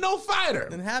 I ain't no fighter.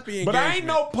 And happy engagement. But I ain't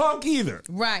no punk either.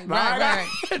 Right.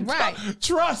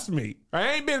 Trust me.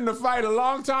 I ain't been in a fight a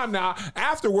long time now.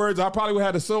 Afterwards, I probably would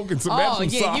have to soak in some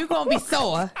Epsom salt. Oh, yeah, you going to be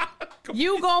sore.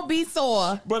 You going to be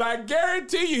sore. But I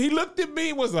guarantee you, he looked at me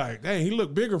and was like, hey, he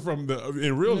looked bigger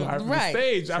in real life from the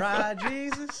stage. Try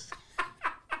Jesus.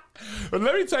 But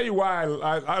let me tell you why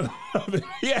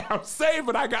I'm saved,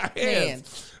 but I got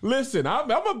hands. Listen,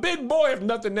 I'm a big boy if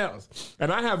nothing else.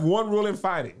 And I have one rule in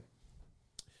fighting.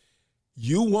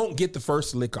 You won't get the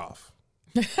first lick off.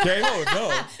 Okay?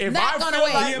 No. If Not I gonna feel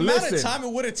wait. like, The amount of time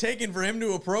it would have taken for him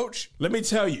to approach. Let me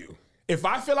tell you, if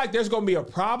I feel like there's going to be a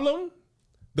problem,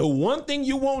 the one thing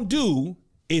you won't do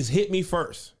is hit me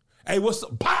first. Hey, what's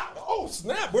up? Oh,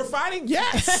 snap. We're fighting?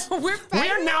 Yes. We're fighting?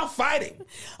 We're now fighting.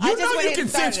 I You just know went you can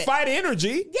ahead and sense started fight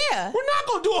energy. Yeah. We're not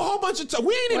going to do a whole bunch of time.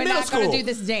 We ain't in We're middle not school. gonna do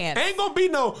this dance. Ain't going to be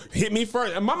no hit me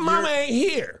first. And my mama ain't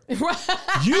here.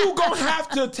 You going to have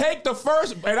to take the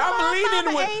first. And I'm leaning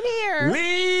mama with. ain't here.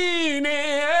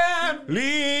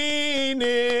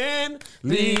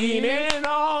 Leaning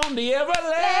on the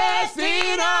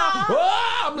everlasting arm.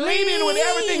 Oh, I'm leaning with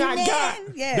everything I got.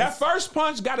 Yes. That first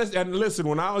punch got us. And listen,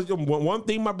 when I was one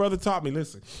thing my brother taught me,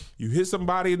 listen, you hit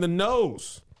somebody in the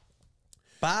nose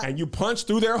and you punch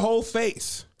through their whole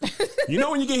face. You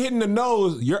know when you get hit in the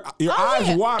nose, your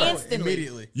eyes water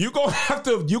immediately. You gonna have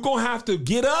to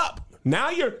get up. Now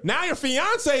your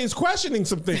fiance is questioning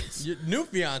some things. Your new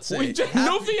fiance. New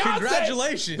fiance.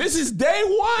 Congratulations. This is day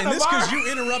one. And this because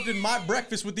you interrupted my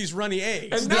breakfast with these runny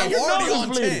eggs. And now your already nose is on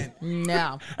bleeding. 10.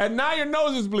 No. And now your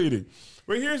nose is bleeding.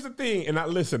 But here's the thing, and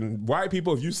listen, white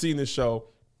people, if you've seen this show,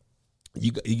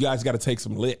 you guys got to take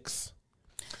some licks.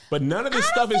 But none of this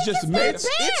stuff is just made.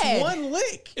 It's one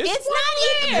lick. It's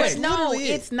not even. No,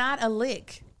 it's not a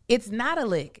lick. It's not a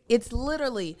lick. It's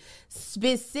literally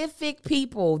specific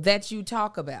people that you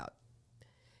talk about.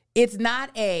 It's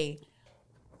not a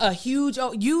huge.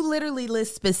 You literally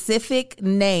list specific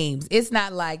names. It's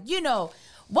not like,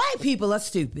 white people are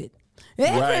stupid.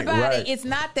 Everybody, right. It's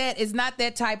not that. It's not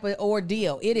that type of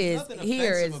ordeal. It is Nothing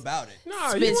here offensive is about it.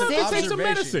 No, you want to take some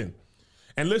medicine.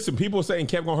 And listen, people saying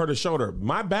Kev gonna hurt his shoulder.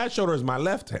 My bad shoulder is my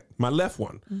left one.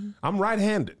 Mm-hmm. I'm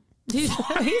right-handed. He's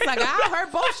like, I'll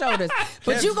hurt both shoulders,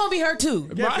 but you gonna be hurt too.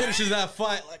 Kev finishes that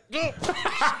fight like.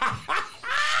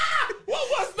 What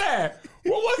was that?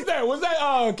 Was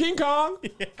that King Kong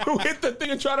who hit the thing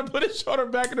and tried to put his shoulder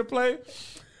back into play?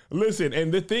 Listen,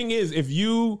 and the thing is, if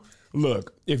you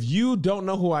don't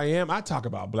know who I am, I talk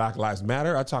about Black Lives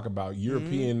Matter. I talk about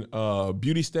European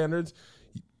beauty standards.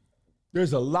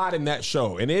 There's a lot in that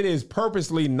show, and it is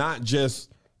purposely not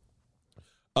just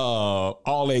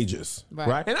all ages,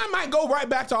 right? And I might go right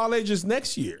back to all ages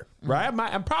next year, right?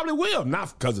 I probably will,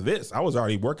 not because of this. I was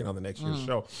already working on the next year's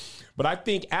show. But I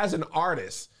think as an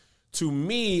artist, to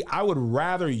me, I would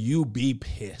rather you be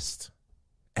pissed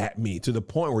at me to the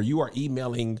point where you are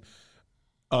emailing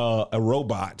a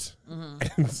robot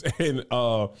and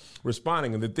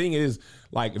responding. And the thing is,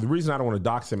 like, the reason I don't want to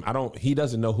dox him, he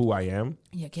doesn't know who I am.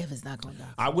 Yeah, Kevin's not going to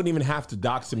dox him. I wouldn't even have to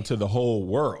dox him to the whole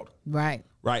world. Right.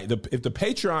 If the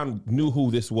Patreon knew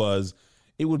who this was,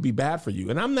 it would be bad for you.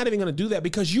 And I'm not even going to do that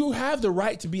because you have the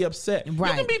right to be upset.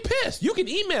 Right. You can be pissed. You can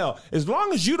email. As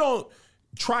long as you don't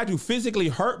try to physically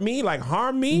hurt me, like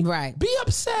harm me, right? Be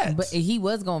upset. But he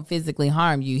was going to physically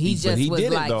harm you. He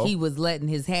was letting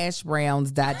his hash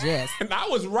browns digest. And I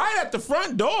was right at the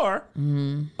front door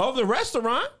of the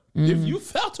restaurant. If you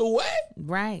felt away.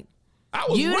 Right. I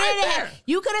was right there.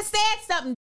 You could have said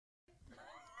something.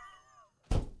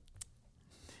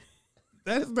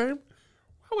 That his name?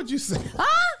 Why would you say?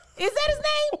 Huh? Is that his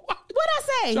name? What'd I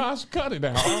say? Josh, cut it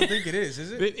out. I don't think it is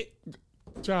it?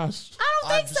 Josh. I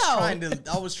don't think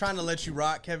so. I was trying to let you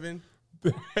rock, Kevin.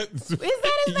 Is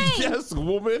that his name? Yes,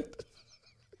 woman.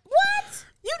 What?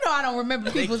 You know I don't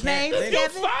remember people's names. You remember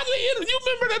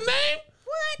the name?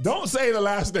 What? Don't say the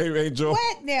last name, Angel.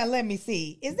 What? Now let me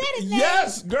see. Is that his name?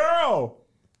 Yes, girl.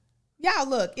 Y'all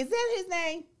look. Is that his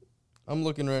name? I'm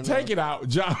looking right now. Take it out,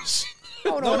 Josh.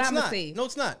 Hold No, on. it's I'm not. gonna see. No,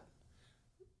 it's not.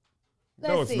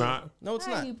 Let's No, it's see. not. No, it's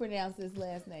How not. do you pronounce his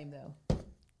last name though?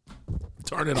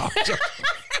 Turn it off. Josh.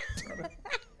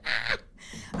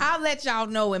 I'll let y'all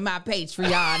know in my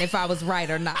Patreon if I was right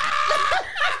or not.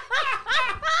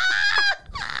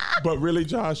 But really,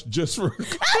 Josh, just for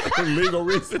legal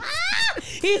reasons.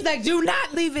 He's like, do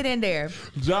not leave it in there.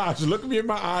 Josh, look me in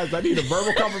my eyes. I need a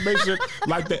verbal confirmation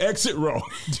like the exit row.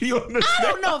 Do you understand? I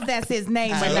don't know if that's his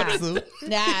name or not.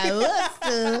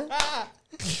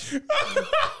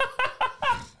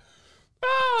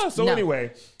 So No.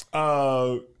 anyway,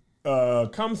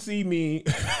 come see me,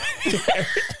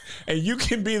 and you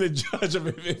can be the judge of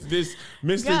if this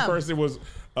mystery Come. person was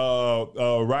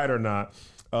right or not.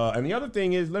 And the other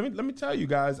thing is, let me tell you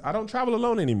guys, I don't travel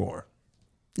alone anymore.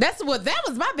 That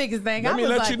was my biggest thing. Let I me was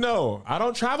let like, you know, I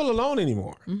don't travel alone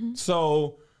anymore.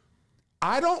 So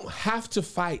I don't have to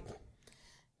fight.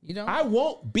 You don't. I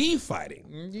won't be fighting.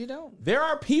 You don't. There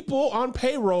are people on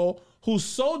payroll whose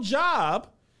sole job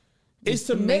is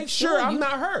to make sure I'm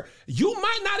not hurt. You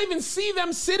might not even see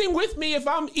them sitting with me if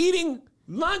I'm eating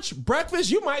lunch,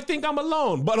 breakfast. You might think I'm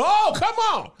alone, but come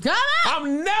on. Come on.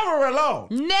 I'm never alone.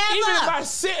 Never.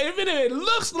 Even if it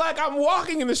looks like I'm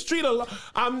walking in the street alone,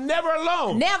 I'm never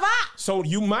alone. Never. So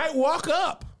you might walk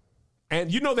up. And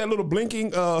you know that little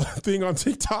blinking thing on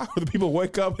TikTok where the people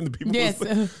wake up and the people... Yes.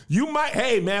 You might...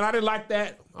 Hey, man, I didn't like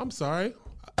that. I'm sorry.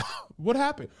 What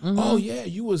happened? Oh, yeah,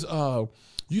 you was...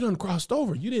 you done crossed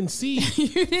over. You didn't see.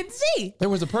 You didn't see. There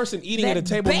was a person eating That at a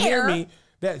table bear. near me.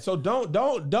 So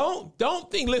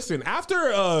don't think. Listen,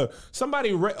 after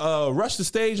somebody rushed the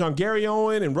stage on Gary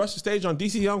Owen and rushed the stage on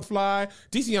DC Young Fly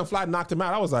knocked him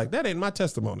out. I was like, that ain't my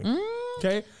testimony.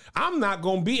 Okay, I'm not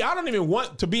gonna be. I don't even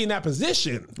want to be in that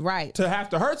position. Right. To have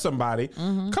to hurt somebody.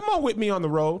 Come on with me on the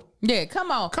road. Yeah,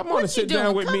 come on. Come on What and sit you doing?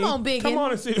 down with me. Come on, Biggin. Come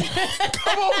on and sit.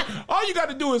 Come on. All you got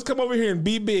to do is come over here and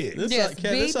be big. This Yes, Kev,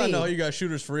 this I BB. know you got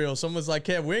shooters for real. Someone's like,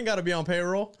 Kev, we ain't got to be on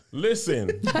payroll. Listen.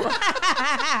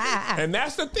 And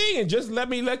that's the thing. And just let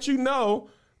me let you know,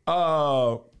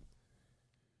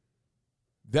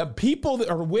 the people that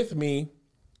are with me,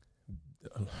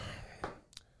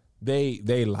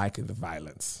 they like the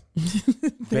violence.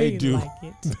 They do. like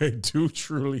it. They do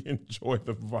truly enjoy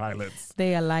the violence.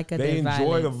 They are like a They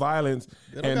enjoy the violence. violence.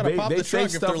 They don't And gotta pop they the say trunk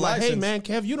if stuff they're like, hey, licensed. man,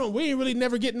 Kev, we ain't really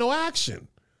never get no action.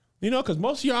 You know, because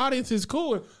most of your audience is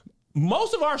cool.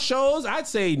 Most of our shows, I'd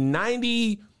say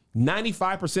 95%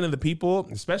 of the people,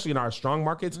 especially in our strong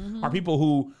markets, are people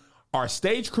who are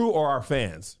stage crew or are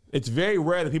fans. It's very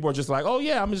rare that people are just like, oh,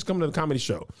 yeah, I'm just coming to the comedy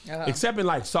show. Except in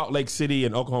like Salt Lake City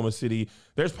and Oklahoma City,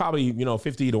 there's probably,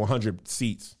 50 to 100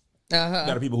 seats. That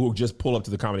are people who just pull up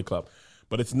to the comedy club.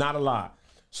 But it's not a lot.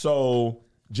 So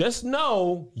just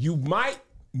know you might,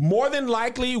 more than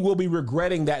likely, will be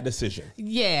regretting that decision.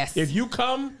 Yes. If you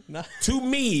come to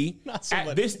me so at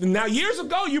much. this, now years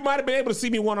ago, you might have been able to see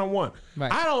me one-on-one.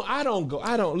 Right. I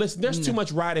don't listen. There's too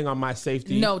much riding on my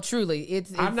safety. No, truly.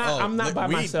 It's I'm not by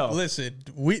myself. Listen,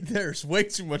 there's way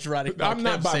too much riding. I'm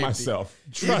not Kev's by safety. myself.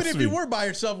 Even Trust if me. you were by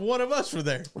yourself, one of us were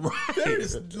there. Right.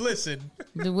 Listen.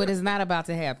 what is not about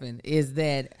to happen is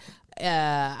that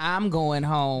I'm going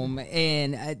home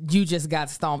and you just got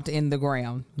stomped in the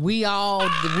ground. We all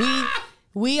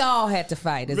had to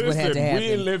fight. Is what had to happen.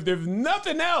 We lived. If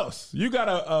nothing else, you got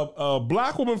a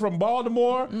black woman from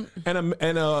Baltimore and a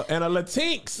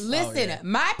Latinx. Listen,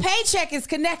 my paycheck is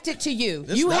connected to you.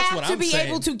 You that's have what to I'm be saying.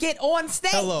 able to get on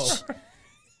stage. Hello.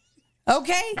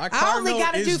 Okay? My I car only note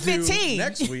got to is do due 15.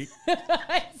 next week.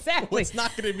 Exactly. What's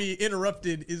not going to be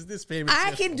interrupted is this payment.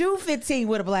 I can do 15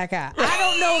 with a black eye. I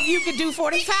don't know if you can do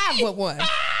 45 with one.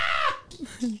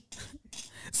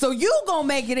 So you gonna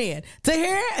make it in to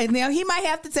here, and now he might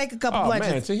have to take a couple Oh punches.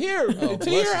 man, Tahir bless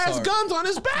his has heart. guns on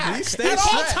his back He stays at all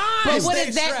strapped. times. But what Stay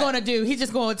is that strapped. going to do? He's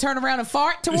just going to turn around and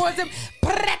fart towards him.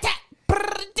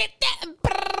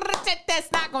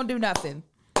 That's not going to do nothing.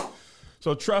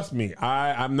 So trust me,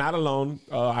 I'm not alone.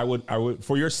 I would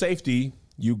for your safety,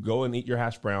 you go and eat your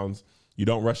hash browns. You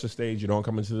don't rush the stage. You don't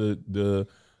come into the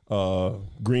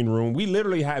green room. We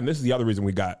literally had, and this is the other reason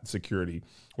we got security.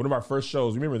 One of our first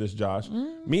shows, remember this, Josh?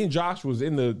 Me and Josh was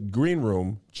in the green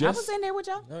room. I was in there with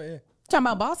y'all. Oh, yeah. Talking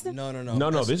about Boston? No.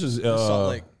 No, this is Salt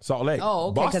Lake. Salt Lake. Oh,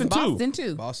 okay. Because Boston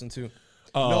too. Boston, too.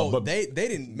 but No, they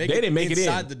didn't make They it didn't make it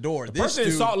inside in. the door. The This person in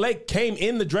dude- Salt Lake came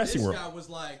in the dressing This room. guy was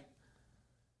like,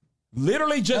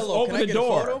 Literally just opened the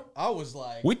door. I was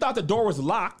like, we thought the door was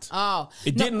locked. Oh,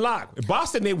 it didn't lock.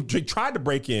 Boston, they tried to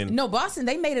break in. No, Boston,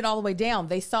 they made it all the way down.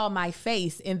 They saw my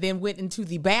face and then went into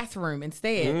the bathroom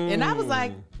instead. And I was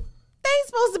like, they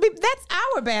supposed to be, that's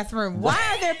our bathroom. Why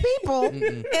are there people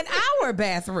in our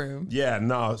bathroom? Yeah,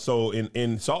 no. So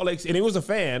in Salt Lake, and he was a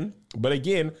fan, but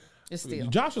again,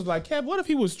 Josh was like, Kev, what if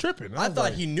he was tripping? I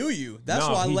thought he knew you. That's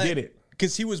why he did it.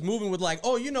 Because he was moving with like,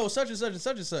 oh, you know, such and such and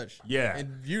such and such. Yeah.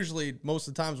 And usually, most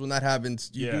of the times when that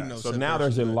happens, you do know. So now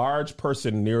there's a large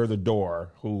person near the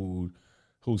door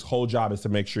whose whole job is to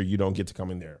make sure you don't get to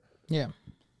come in there. Yeah.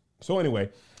 So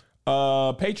anyway,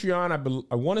 Patreon,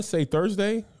 I want to say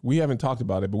Thursday. We haven't talked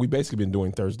about it, but we've basically been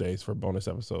doing Thursdays for bonus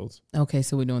episodes. Okay,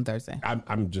 so we're doing Thursday.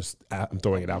 I'm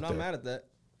throwing it out there. I'm not mad at that.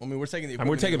 I mean, we're taking the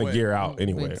we're taking the gear out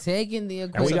anyway. We're taking the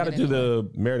equipment. And we got to do the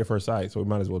Married at First Sight, so we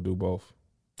might as well do both.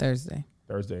 Thursday,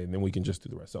 and then we can just do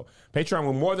the rest. So Patreon,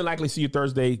 we'll more than likely see you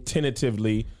Thursday,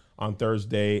 tentatively on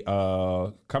Thursday.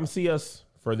 Come see us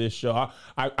for this show.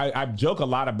 I joke a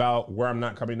lot about where I'm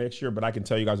not coming next year, but I can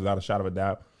tell you guys without a shadow of a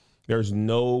doubt, there's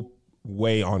no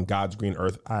way on God's green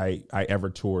earth I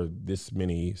ever toured this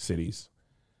many cities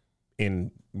in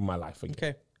my life again.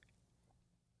 Okay.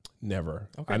 Never.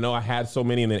 Okay. I know I had so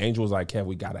many, and then Angel was like, Kev,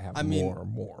 we got to have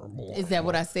more. Is that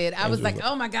what I said? I was like,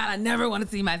 oh my God, I never want to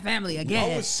see my family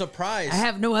again. I was surprised. I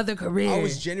have no other career. I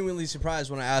was genuinely surprised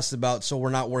when I asked about, so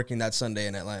we're not working that Sunday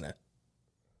in Atlanta.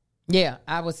 Yeah,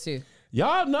 I was too.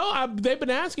 Y'all know, they've been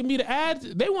asking me to add,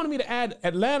 they wanted me to add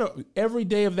Atlanta every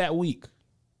day of that week.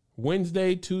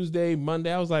 Wednesday, Tuesday,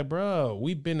 Monday. I was like, bro,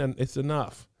 it's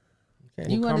enough.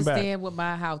 Okay. You understand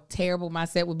how terrible my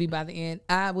set would be by the end?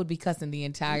 I would be cussing the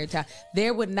entire time.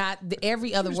 There would not,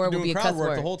 every other word would be a cuss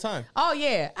word the whole time. Oh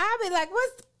yeah, I'd be like,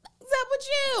 what's up with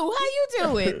you? How you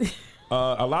doing?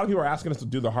 A lot of people are asking us to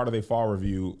do the Harder They Fall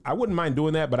review. I wouldn't mind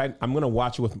doing that, but I'm going to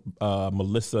watch it with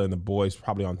Melissa and the boys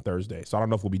probably on Thursday. So I don't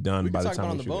know if we'll be done by the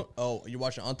time we shoot. Oh, you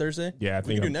watching on Thursday? Yeah, I think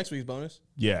we can do next week's bonus.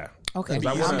 Yeah. Okay,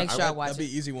 I'll make sure I watch it. That'd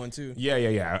be an easy one too.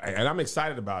 Yeah. And I'm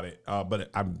excited about it, but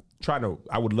I'm trying to.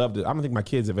 I would love to. I don't think my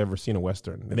kids have ever seen a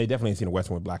Western, and they definitely ain't seen a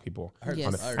Western with black people.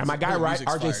 Yes. And my guy, right,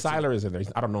 RJ Seiler is in there.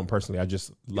 I don't know him personally. I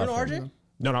just love him. You know RJ?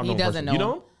 No, I don't know him doesn't personally. know You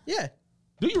know him? him? Yeah.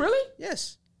 Do you really?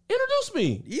 Yes. Introduce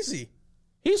me. Easy.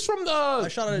 He's from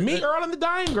the Meet Earl and the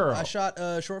Dying Girl. I shot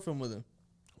a short film with him.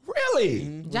 Really?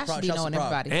 Mm-hmm. Josh should be knowing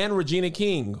everybody. And Regina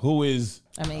King, who is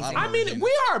amazing. I mean,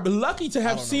 we are lucky to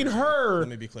have seen her. Let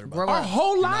me be clear about our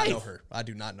whole life. I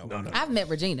do not know her. I've met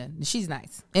Regina. She's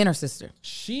nice. And her sister.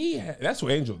 That's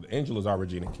what Angel is our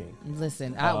Regina King.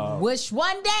 Listen, I wish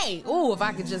one day, if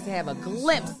I could just have a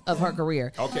glimpse of her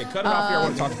career. Okay, cut it off here. I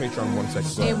want to talk to Patreon in 1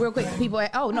 second. And real quick, people, we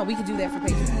could do that for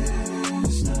Patreon.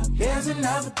 Here's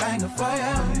another banger for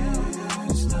you.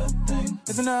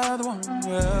 Here's another one.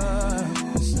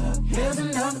 Here's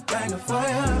another banger for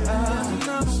you.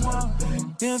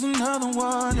 Here's another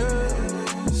one.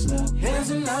 Here's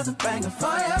another banger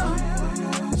for you.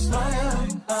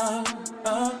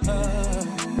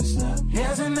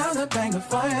 Here's another banger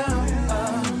for you.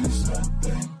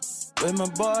 With my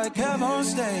boy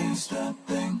Kevonstage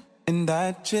and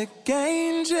that chick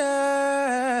Angel.